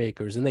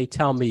winemakers and they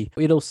tell me,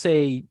 it'll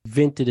say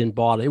vinted and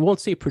bottled. It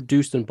won't say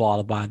produced and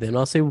bottled by them.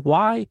 I'll say,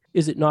 why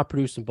is it not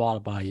produced and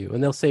bottled by you?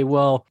 And they'll say,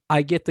 well,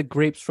 I get the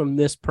grapes from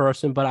this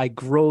person, but I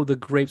grow the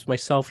grapes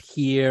myself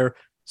here,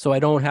 so I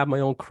don't have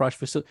my own crush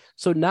facility.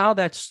 So now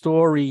that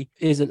story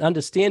is an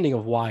understanding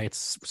of why it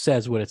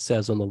says what it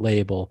says on the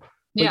label.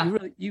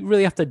 But you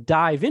really have to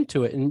dive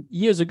into it. And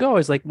years ago, I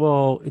was like,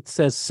 well, it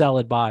says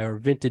cellared by or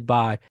vinted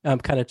by.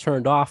 I'm kind of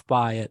turned off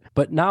by it.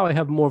 But now I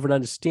have more of an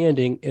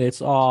understanding, and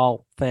it's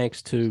all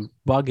thanks to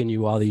bugging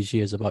you all these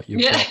years about your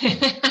book.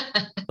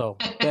 So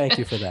thank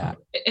you for that.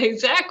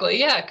 Exactly.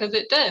 Yeah, because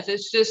it does.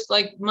 It's just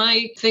like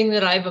my thing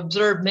that I've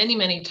observed many,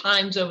 many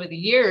times over the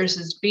years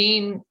is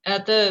being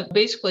at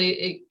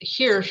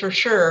here for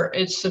sure.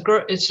 It's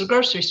the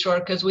grocery store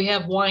because we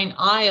have wine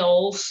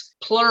aisles,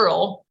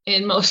 plural,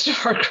 in most of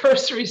our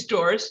grocery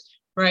stores,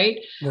 right?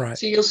 Right.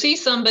 So you'll see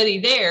somebody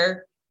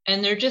there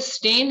and they're just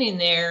standing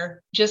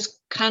there, just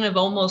kind of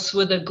almost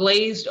with a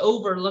glazed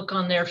over look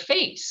on their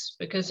face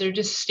because they're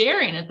just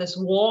staring at this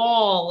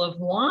wall of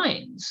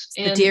wines.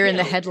 The deer in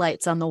the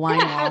headlights on the wine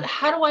wall.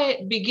 How do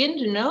I begin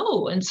to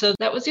know? And so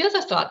that was the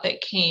other thought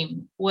that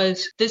came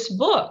was this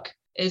book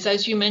is,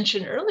 as you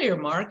mentioned earlier,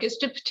 Mark, is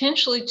to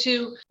potentially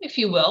to, if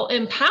you will,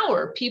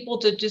 empower people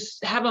to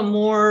just have a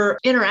more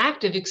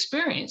interactive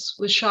experience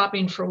with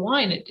shopping for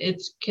wine.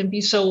 It can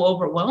be so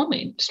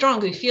overwhelming.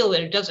 Strongly feel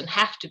that it doesn't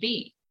have to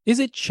be. Is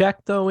it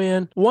checked though,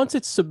 Ann? Once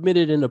it's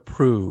submitted and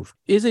approved,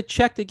 is it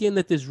checked again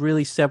that there's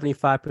really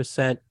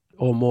 75%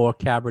 or more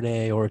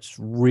Cabernet, or it's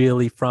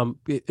really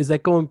is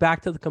that going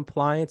back to the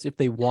compliance if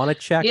they want to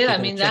check? Yeah, I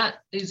mean,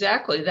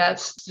 exactly.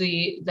 That's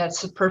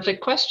the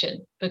perfect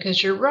question,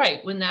 because you're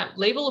right. When that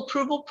label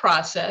approval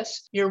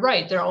process, you're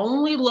right. They're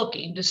only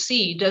looking to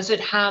see, does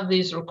it have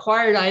these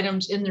required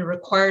items in the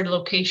required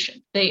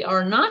location? They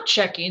are not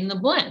checking the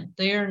blend.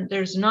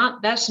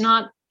 That's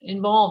not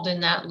involved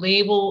in that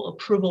label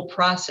approval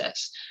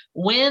process.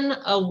 When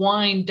a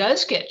wine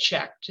does get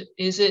checked,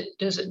 does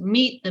it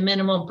meet the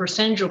minimum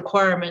percentage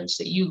requirements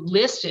that you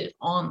listed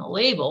on the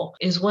label,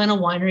 is when a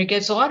winery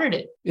gets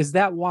audited. Is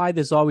that why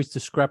there's always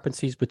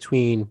discrepancies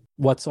between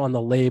what's on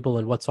the label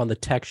and what's on the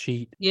tech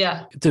sheet?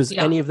 Yeah. Does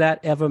any of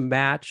that ever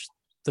match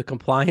the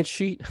compliance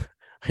sheet?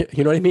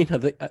 You know what I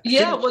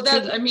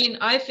mean?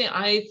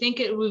 I think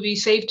it would be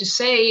safe to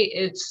say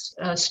it's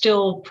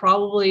still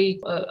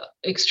probably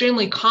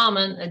extremely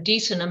common, a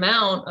decent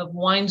amount of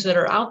wines that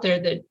are out there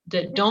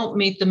that don't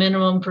meet the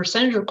minimum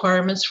percentage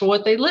requirements for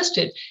what they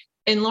listed,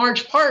 in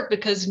large part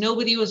because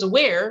nobody was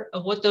aware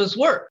of what those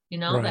were,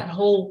 right. That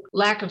whole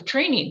lack of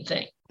training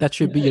thing. That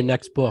should be your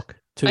next book,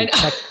 too,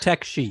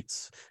 tech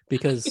sheets,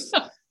 because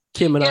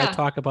Kim and I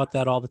talk about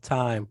that all the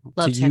time.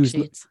 Love tech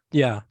sheets.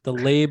 The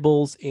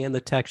labels and the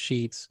tech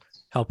sheets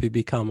help you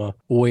become a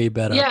way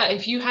better. Yeah,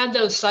 if you had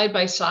those side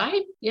by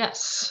side,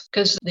 yes,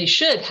 because they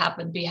should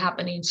be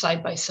happening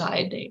side by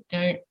side.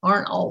 They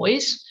aren't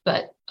always,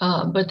 but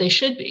they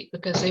should be,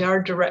 because they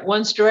are direct.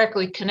 One's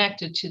directly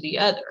connected to the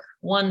other.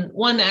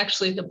 One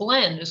actually, the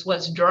blend is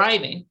what's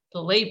driving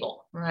the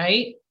label,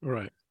 right?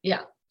 Right.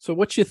 Yeah. So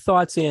what's your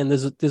thoughts, Ann?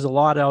 There's a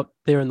lot out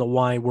there in the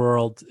wine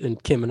world,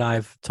 and Kim and I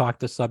have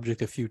talked the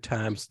subject a few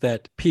times,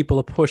 that people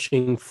are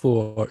pushing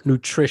for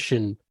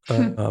nutrition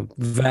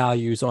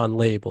values on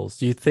labels.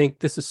 Do you think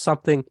this is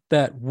something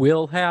that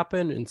will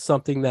happen and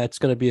something that's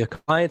going to be a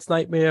client's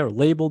nightmare or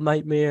label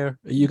nightmare?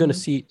 Are you going to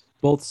see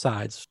both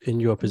sides in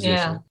your position?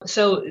 Yeah.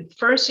 So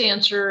first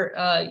answer,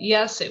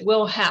 yes, it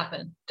will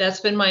happen.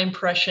 That's been my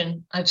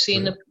impression. I've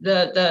seen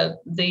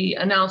the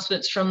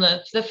announcements from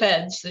the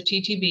feds, the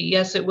TTB.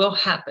 Yes, it will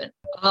happen.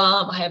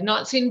 I have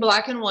not seen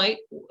black and white,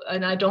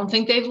 and I don't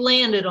think they've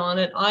landed on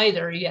it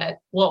either yet.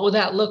 What will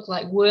that look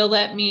like? Will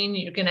that mean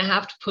you're going to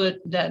have to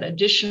put that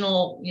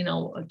additional,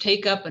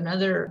 take up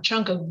another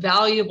chunk of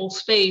valuable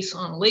space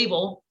on a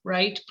label,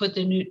 right? To put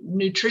the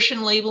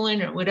nutrition label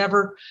in, or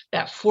whatever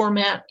that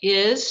format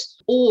is.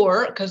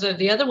 Or, because of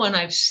the other one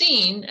I've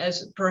seen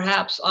as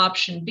perhaps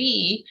option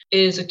B,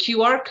 is a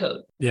QR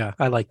code. Yeah,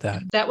 I like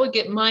that. That would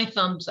get my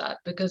thumbs up,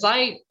 because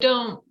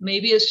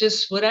maybe it's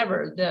just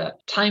whatever, the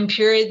time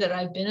period that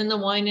I've been in the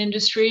wine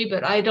industry,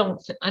 but I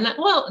don't, and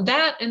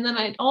then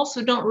I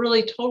also don't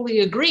really totally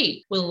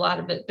agree with a lot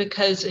of it,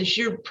 because as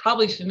you're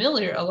probably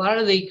familiar, a lot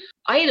of the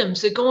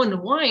items that go into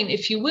wine,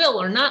 if you will,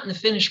 are not in the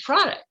finished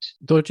product.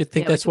 Don't you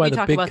think that's why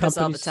the big companies talk about this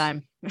all the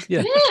time?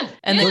 Yeah.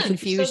 And the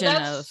confusion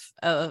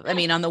I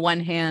mean, on the one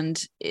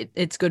hand,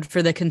 it's good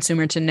for the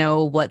consumer to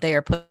know what they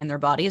are putting in their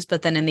bodies.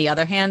 But then on the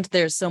other hand,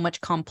 there's so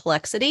much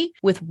complexity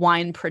with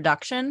wine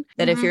production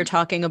that if you're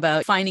talking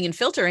about finding and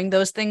filtering,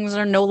 those things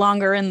are no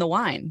longer in the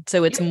wine.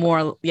 So it's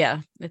more,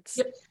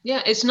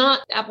 it's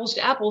not apples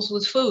to apples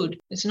with food.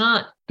 It's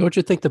not. Don't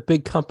you think the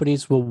big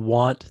companies will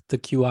want the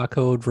QR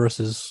code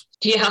versus...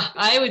 Yeah,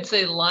 I would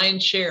say the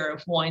lion's share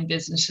of wine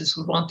businesses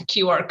would want the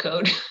QR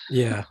code.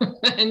 Yeah.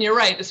 And you're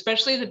right,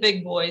 especially the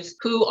big boys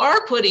who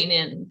are putting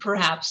in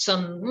perhaps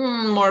some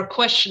more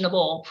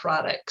questionable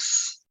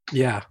products.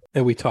 Yeah,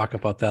 and we talk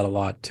about that a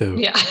lot too.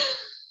 Yeah.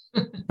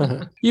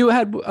 You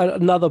had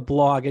another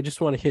blog. I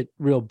just want to hit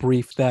real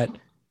brief that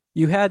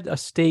you had a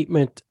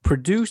statement,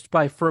 produced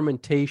by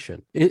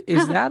fermentation.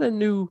 Is that a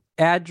new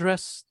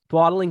address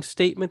bottling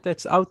statement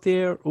that's out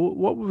there?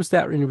 What was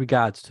that in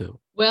regards to?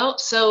 Well,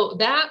 so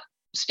that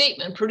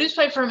statement, produced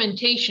by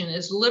fermentation,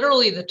 is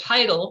literally the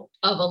title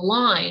of a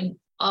line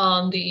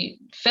on the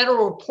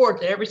federal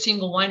report that every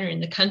single winery in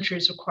the country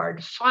is required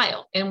to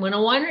file. And when a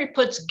winery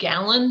puts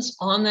gallons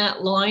on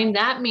that line,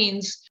 that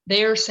means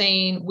they're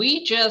saying,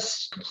 we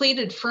just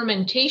completed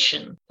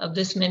fermentation of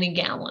this many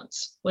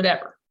gallons,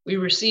 whatever. We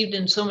received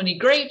in so many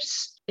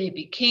grapes, they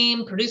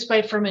became produced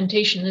by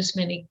fermentation this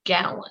many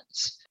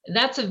gallons.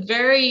 That's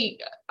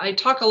I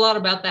talk a lot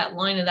about that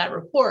line of that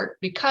report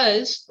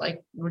because,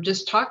 like we're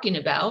just talking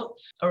about,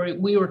 or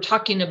we were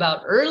talking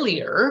about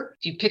earlier,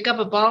 if you pick up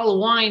a bottle of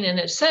wine and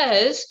it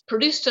says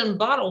produced and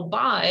bottled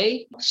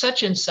by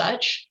such and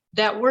such,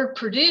 that word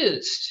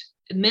produced,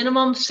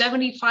 minimum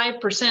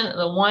 75% of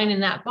the wine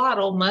in that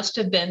bottle must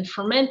have been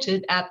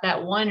fermented at that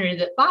winery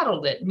that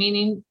bottled it,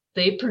 meaning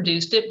they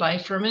produced it by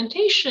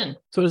fermentation.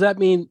 So does that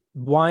mean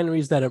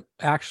wineries that are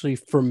actually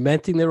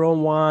fermenting their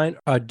own wine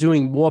are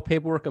doing more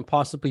paperwork and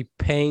possibly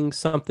paying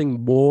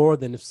something more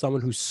than if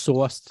someone who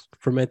sourced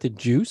fermented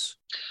juice?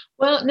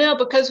 Well, no,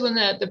 because when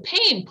the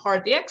paying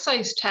part, the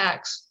excise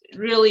tax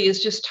really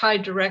is just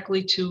tied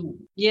directly to,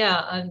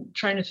 I'm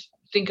trying to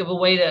think of a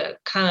way to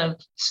kind of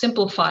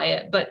simplify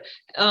it. But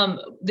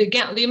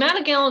the amount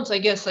of gallons, I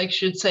guess I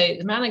should say,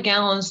 the amount of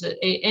gallons that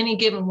any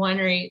given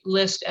winery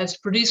lists as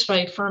produced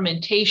by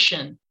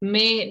fermentation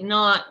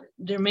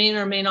there may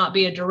or may not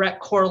be a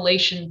direct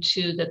correlation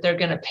to that they're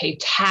going to pay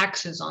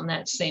taxes on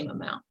that same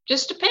amount.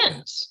 Just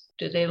depends.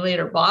 Do they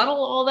later bottle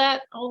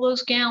all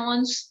those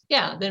gallons?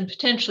 Yeah, then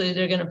potentially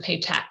they're going to pay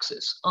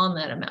taxes on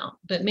that amount.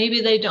 But maybe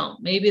they don't.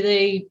 Maybe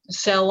they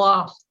sell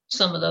off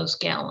some of those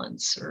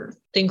gallons or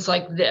things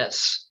like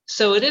this.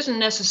 So it isn't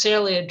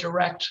necessarily a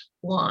direct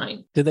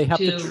line. Do they have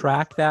to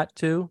track that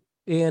too?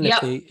 And yep.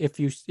 if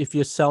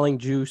you're selling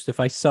juice, if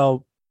I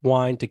sell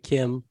wine to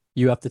Kim,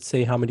 you have to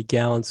say how many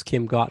gallons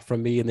Kim got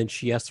from me, and then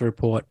she has to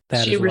report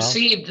that she as well?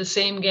 received the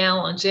same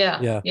gallons. Yeah.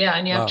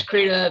 And you have to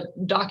create a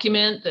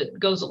document that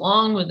goes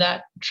along with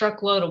that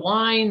truckload of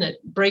wine that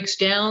breaks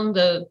down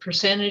the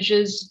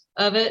percentages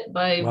of it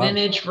by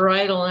vintage,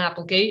 varietal,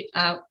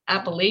 and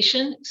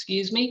appellation,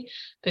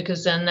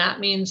 because then that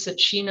means that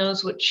she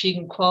knows what she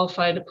can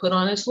qualify to put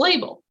on his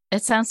label.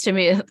 It sounds to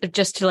me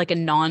just to like a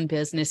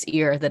non-business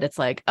ear that it's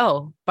like,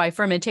 oh, by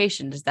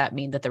fermentation, does that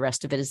mean that the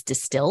rest of it is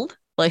distilled?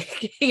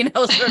 Like,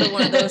 sort of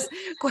one of those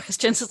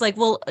questions. It's like,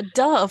 well,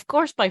 duh, of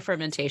course, by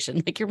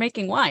fermentation, like you're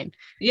making wine.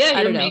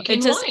 Yeah, you're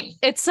making wine.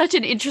 It's such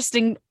an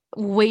interesting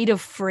way to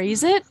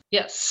phrase it.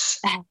 Yes.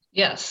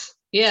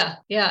 Yeah.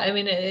 I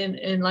mean,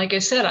 and like I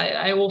said,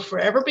 I will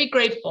forever be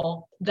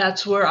grateful.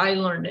 That's where I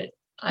learned it.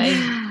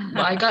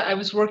 I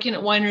was working at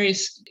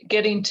wineries,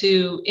 getting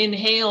to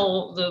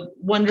inhale the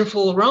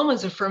wonderful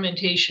aromas of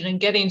fermentation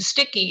and getting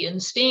sticky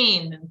and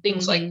stained and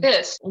things like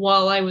this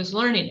while I was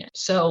learning it.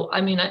 So,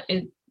 I mean,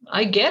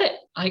 I get it.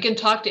 I can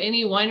talk to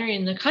any winery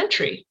in the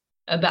country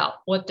about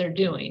what they're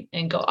doing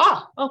and go,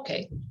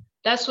 okay,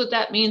 that's what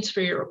that means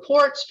for your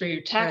reports, for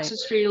your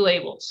taxes, for your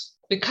labels,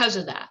 because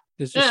of that.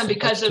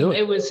 Because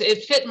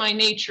it fit my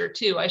nature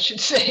too, I should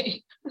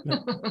say.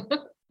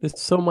 There's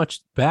so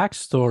much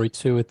backstory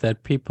to it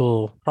that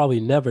people probably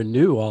never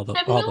knew all the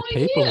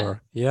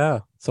paperwork. Yeah.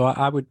 So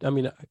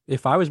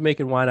if I was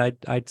making wine,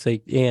 I'd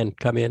say, Ann,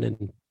 come in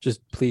and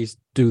just please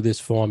do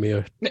this for me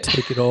or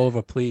take it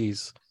over,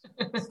 please.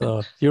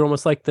 So you're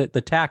almost like the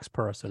tax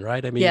person,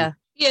 right? I mean,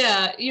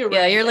 yeah, you're right.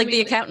 Yeah, you're like the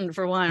accountant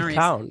for wineries.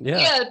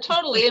 Yeah,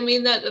 totally. I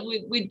mean, that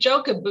we've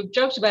joked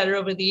about it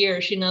over the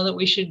years, that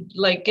we should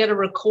like get a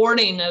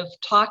recording of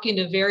talking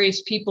to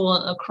various people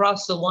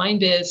across the wine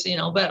biz,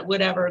 but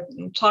whatever,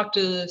 talk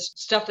to the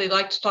stuff they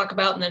like to talk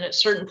about. And then at a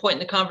certain point in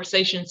the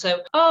conversation, say,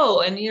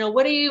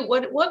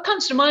 what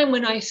comes to mind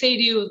when I say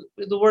to you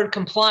the word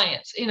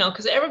compliance,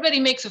 because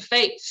everybody makes a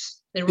face.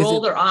 They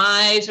roll their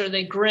eyes or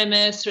they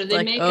grimace or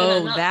they make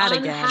an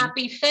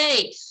unhappy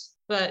face.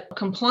 But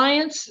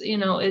compliance,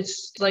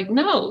 it's like,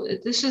 no,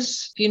 this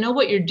is, if you know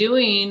what you're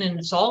doing, and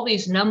it's all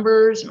these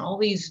numbers and all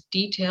these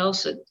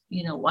details that,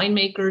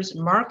 winemakers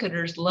and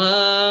marketers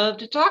love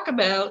to talk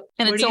about.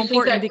 And it's so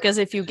important because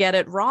if you get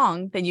it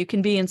wrong, then you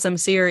can be in some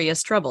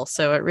serious trouble.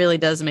 So it really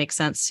does make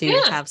sense to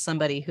have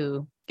somebody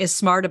who is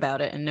smart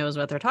about it and knows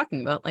what they're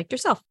talking about, like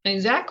yourself.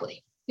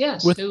 Exactly.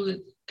 Yes. Who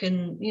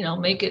can,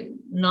 make it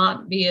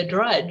not be a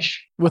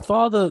drudge. With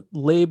all the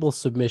label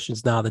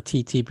submissions now the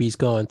TTB's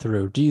going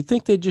through, do you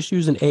think they're just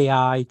using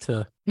AI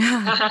to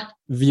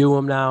view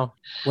them now?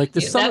 Like,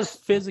 does someone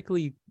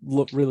physically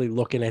really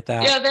looking at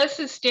that? Yeah, that's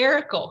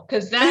hysterical,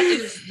 because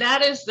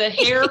that is the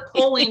hair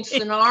pulling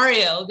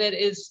scenario that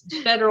is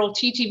federal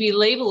TTB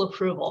label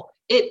approval.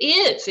 It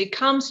is. It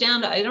comes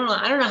down to, I don't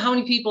know how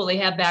many people they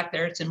have back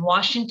there. It's in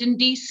Washington,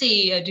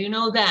 D.C. I do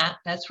know that.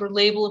 That's where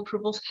label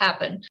approvals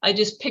happen. I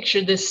just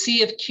pictured this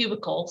sea of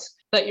cubicles.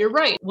 But you're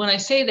right. When I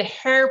say the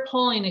hair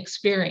pulling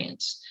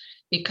experience,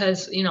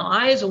 because,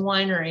 I, as a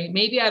winery,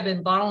 maybe I've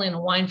been bottling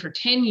a wine for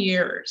 10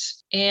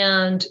 years,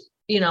 and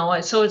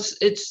so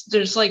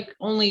there's like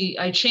only,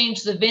 I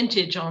changed the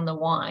vintage on the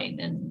wine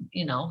and,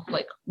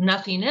 like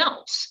nothing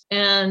else.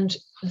 And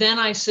then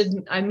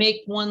I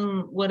make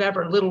one,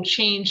 whatever little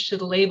change to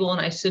the label, and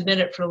I submit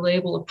it for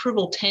label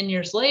approval 10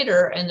 years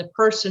later, and the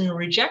person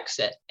rejects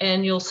it.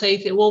 And you'll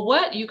say, well,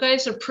 what? You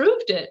guys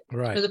approved it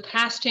for the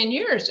past 10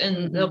 years.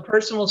 And the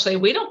person will say,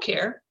 we don't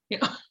care.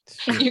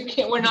 You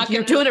can't, we're not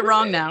You're doing it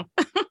wrong now.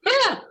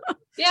 Yeah.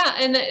 Yeah,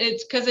 and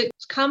it's because it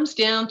comes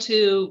down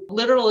to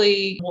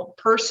literally what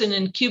person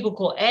in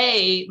cubicle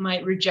A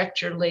might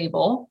reject your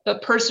label,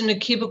 but person in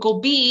cubicle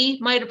B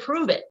might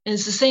approve it. And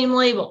it's the same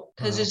label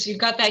because you've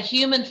got that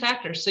human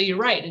factor. So you're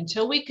right.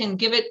 Until we can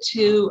give it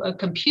to a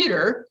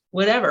computer,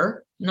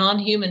 whatever,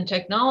 non-human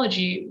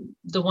technology,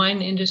 the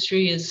wine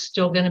industry is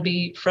still going to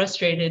be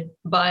frustrated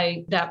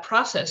by that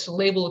process,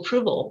 label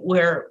approval,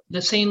 where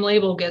the same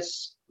label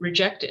gets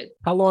rejected.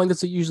 How long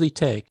does it usually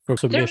take for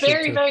submission?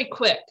 They're very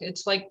quick.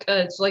 It's like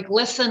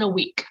less than a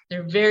week.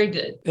 They're very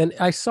good. And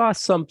I saw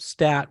some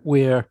stat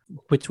where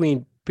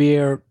between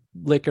beer,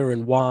 liquor,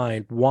 and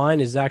wine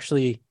is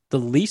actually the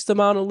least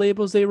amount of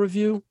labels they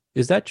review.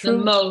 Is that true?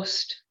 The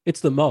most.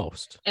 It's the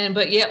most.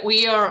 But yet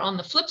we are on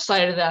the flip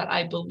side of that.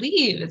 I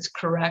believe it's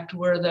correct.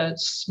 We're the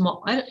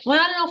small. I don't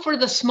know if we're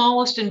the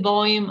smallest in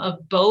volume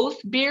of both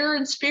beer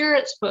and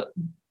spirits, but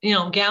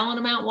gallon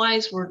amount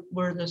wise,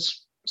 we're the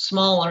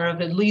smaller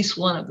of at least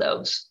one of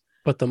those.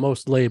 But the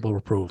most label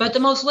approved. But the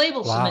most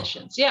label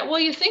submissions. Yeah. Well,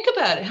 you think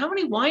about it. How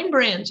many wine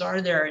brands are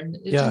there? And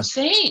it's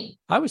insane.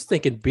 I was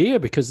thinking beer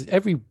because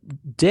every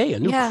day a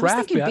new craft. I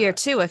was thinking beer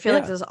too. I feel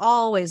like there's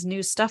always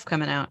new stuff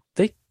coming out.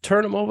 They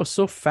turn them over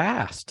so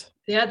fast.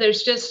 Yeah,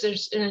 there's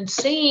an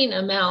insane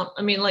amount.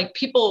 I mean, like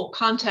people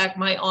contact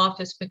my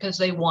office because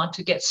they want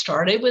to get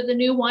started with a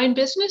new wine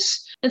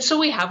business. And so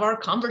we have our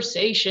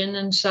conversation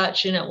and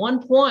such. And at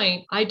one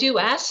point I do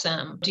ask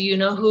them, do you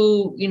know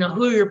who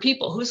are your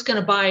people? Who's going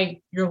to buy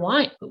your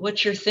wine?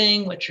 What's your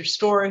thing? What's your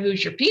story?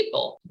 Who's your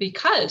people?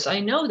 Because I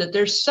know that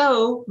there's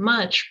so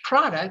much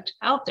product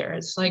out there.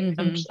 It's like,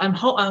 I'm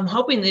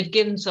hoping they've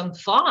given some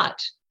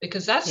thought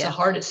because that's the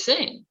hardest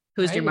thing.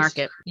 Who's your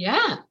market?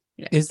 Yeah.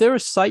 Is there a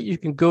site you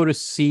can go to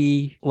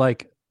see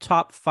like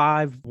top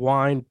 5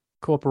 wine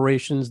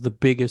corporations, the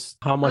biggest,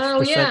 how much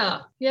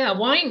percent? Yeah.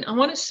 Wine, I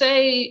want to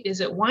say, is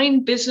it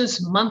Wine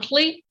Business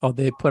Monthly? Oh,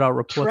 they put out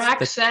reports.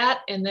 Tracks that.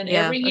 And then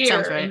every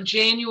year in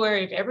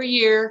January of every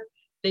year,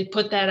 they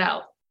put that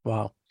out.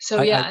 Wow.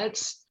 So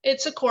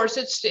it's of course,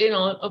 it's,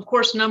 of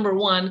course, number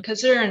one,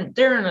 because they're in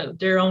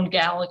their own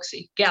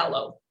galaxy,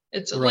 Gallo.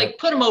 It's like,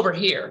 put them over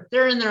here.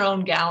 They're in their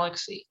own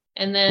galaxy.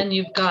 And then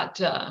you've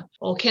got,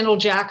 Kendall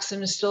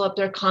Jackson is still up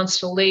there,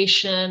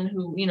 Constellation,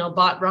 who,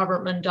 bought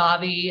Robert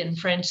Mondavi and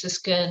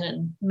Franciscan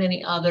and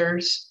many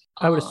others.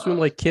 I would assume,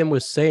 like Kim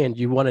was saying,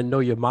 you want to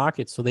know your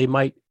market. So they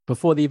might,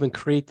 before they even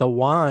create the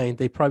wine,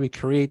 they probably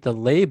create the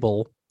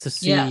label to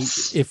see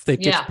if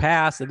it gets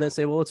passed and then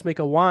say, well, let's make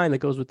a wine that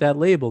goes with that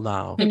label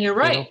now. And you're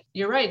right.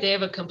 You're right. They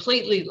have a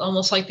completely,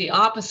 almost like the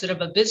opposite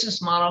of a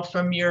business model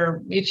from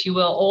your, if you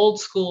will, old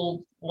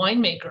school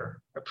winemaker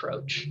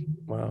approach.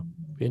 Wow.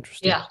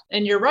 Interesting. Yeah.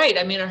 And you're right.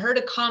 I mean, I heard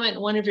a comment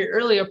in one of your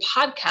earlier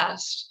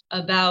podcasts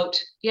about,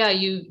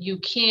 you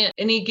can't,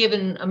 any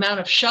given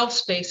amount of shelf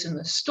space in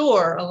the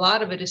store, a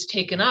lot of it is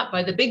taken up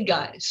by the big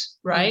guys,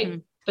 right? Mm-hmm.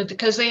 But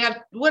because they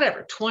have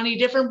 20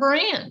 different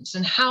brands,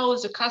 and how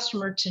is a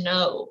customer to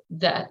know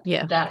that?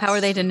 Yeah. How are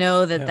they to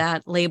know that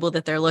that label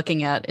that they're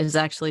looking at is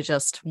actually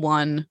just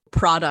one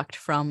product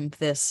from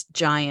this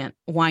giant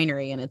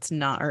winery, and it's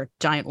not, or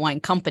giant wine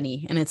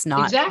company, and it's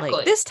not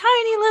like this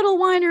tiny little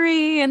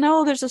winery, and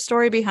there's a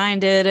story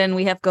behind it, and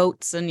we have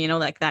goats, and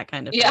like that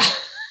kind of thing.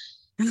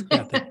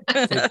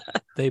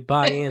 They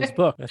buy Anne's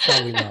book. That's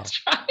how we know.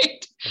 That's right.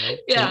 Right?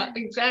 Yeah,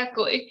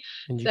 exactly.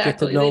 And you get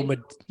to know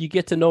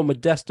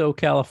Modesto,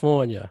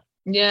 California.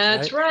 Yeah,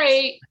 that's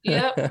right.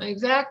 Yeah,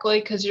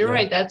 exactly. Because you're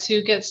right. That's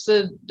who gets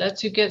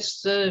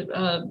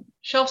the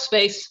shelf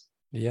space.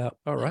 Yeah.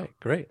 All right.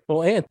 Great.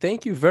 Well, Anne,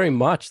 thank you very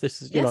much.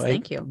 This is,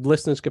 thank you.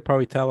 Listeners could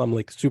probably tell I'm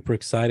like super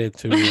excited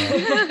to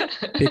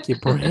pick your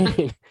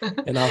brain.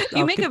 And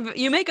you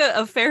make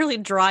a fairly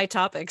dry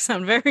topic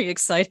sound very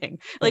exciting.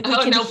 Like we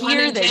can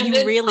hear that you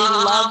really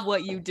love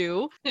what you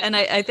do. And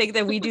I think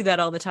that we do that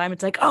all the time.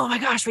 It's like, oh my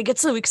gosh, we get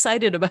so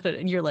excited about it.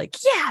 And you're like,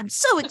 yeah, I'm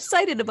so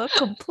excited about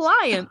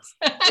compliance.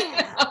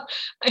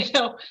 I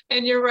know.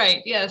 And you're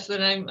right. Yes.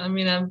 And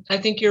I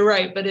think you're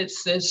right, but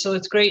it's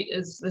great.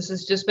 This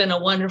has just been a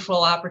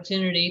wonderful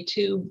opportunity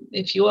to,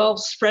 if you will,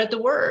 spread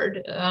the word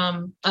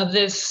of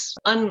this.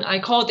 I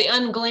call it the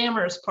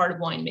unglamorous part of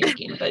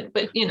winemaking, but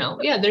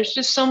there's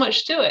just so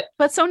much to it.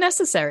 But so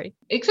necessary.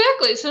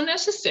 Exactly, it's so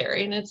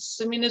necessary, and it's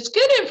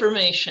good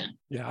information.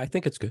 Yeah, I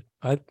think it's good.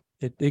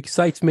 It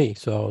excites me.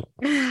 So.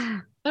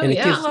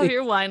 I love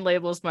your wine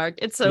labels, Mark.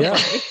 It's so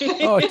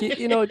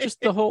funny.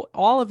 Just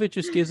all of it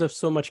just gives us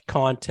so much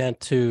content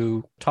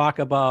to talk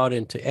about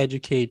and to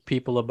educate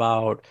people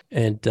about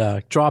and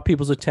draw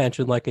people's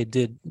attention, like I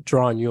did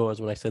draw on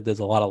yours when I said there's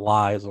a lot of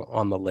lies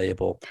on the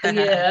label.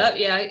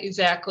 Yeah,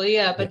 exactly.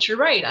 Yeah, but you're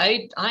right.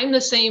 I'm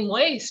the same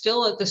way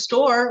still at the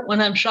store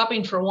when I'm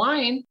shopping for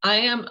wine.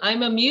 I'm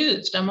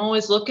amused. I'm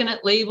always looking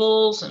at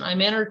labels and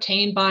I'm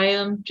entertained by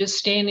them just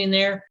standing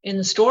there in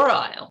the store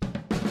aisle.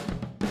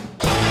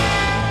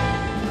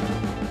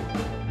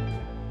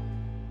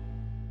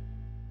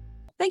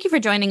 Thank you for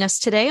joining us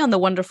today on The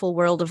Wonderful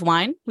World of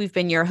Wine. We've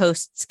been your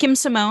hosts, Kim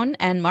Simone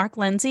and Mark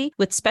Lindsay,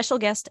 with special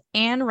guest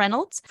Anne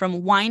Reynolds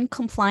from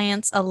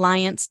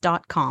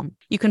WineComplianceAlliance.com.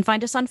 You can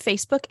find us on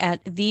Facebook at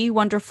The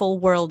Wonderful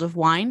World of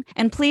Wine,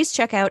 and please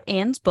check out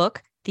Anne's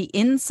book, The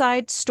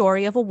Inside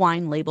Story of a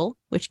Wine Label,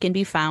 which can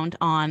be found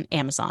on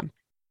Amazon.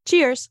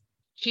 Cheers.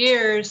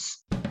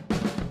 Cheers.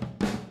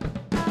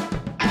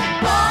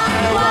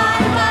 Wine, wine.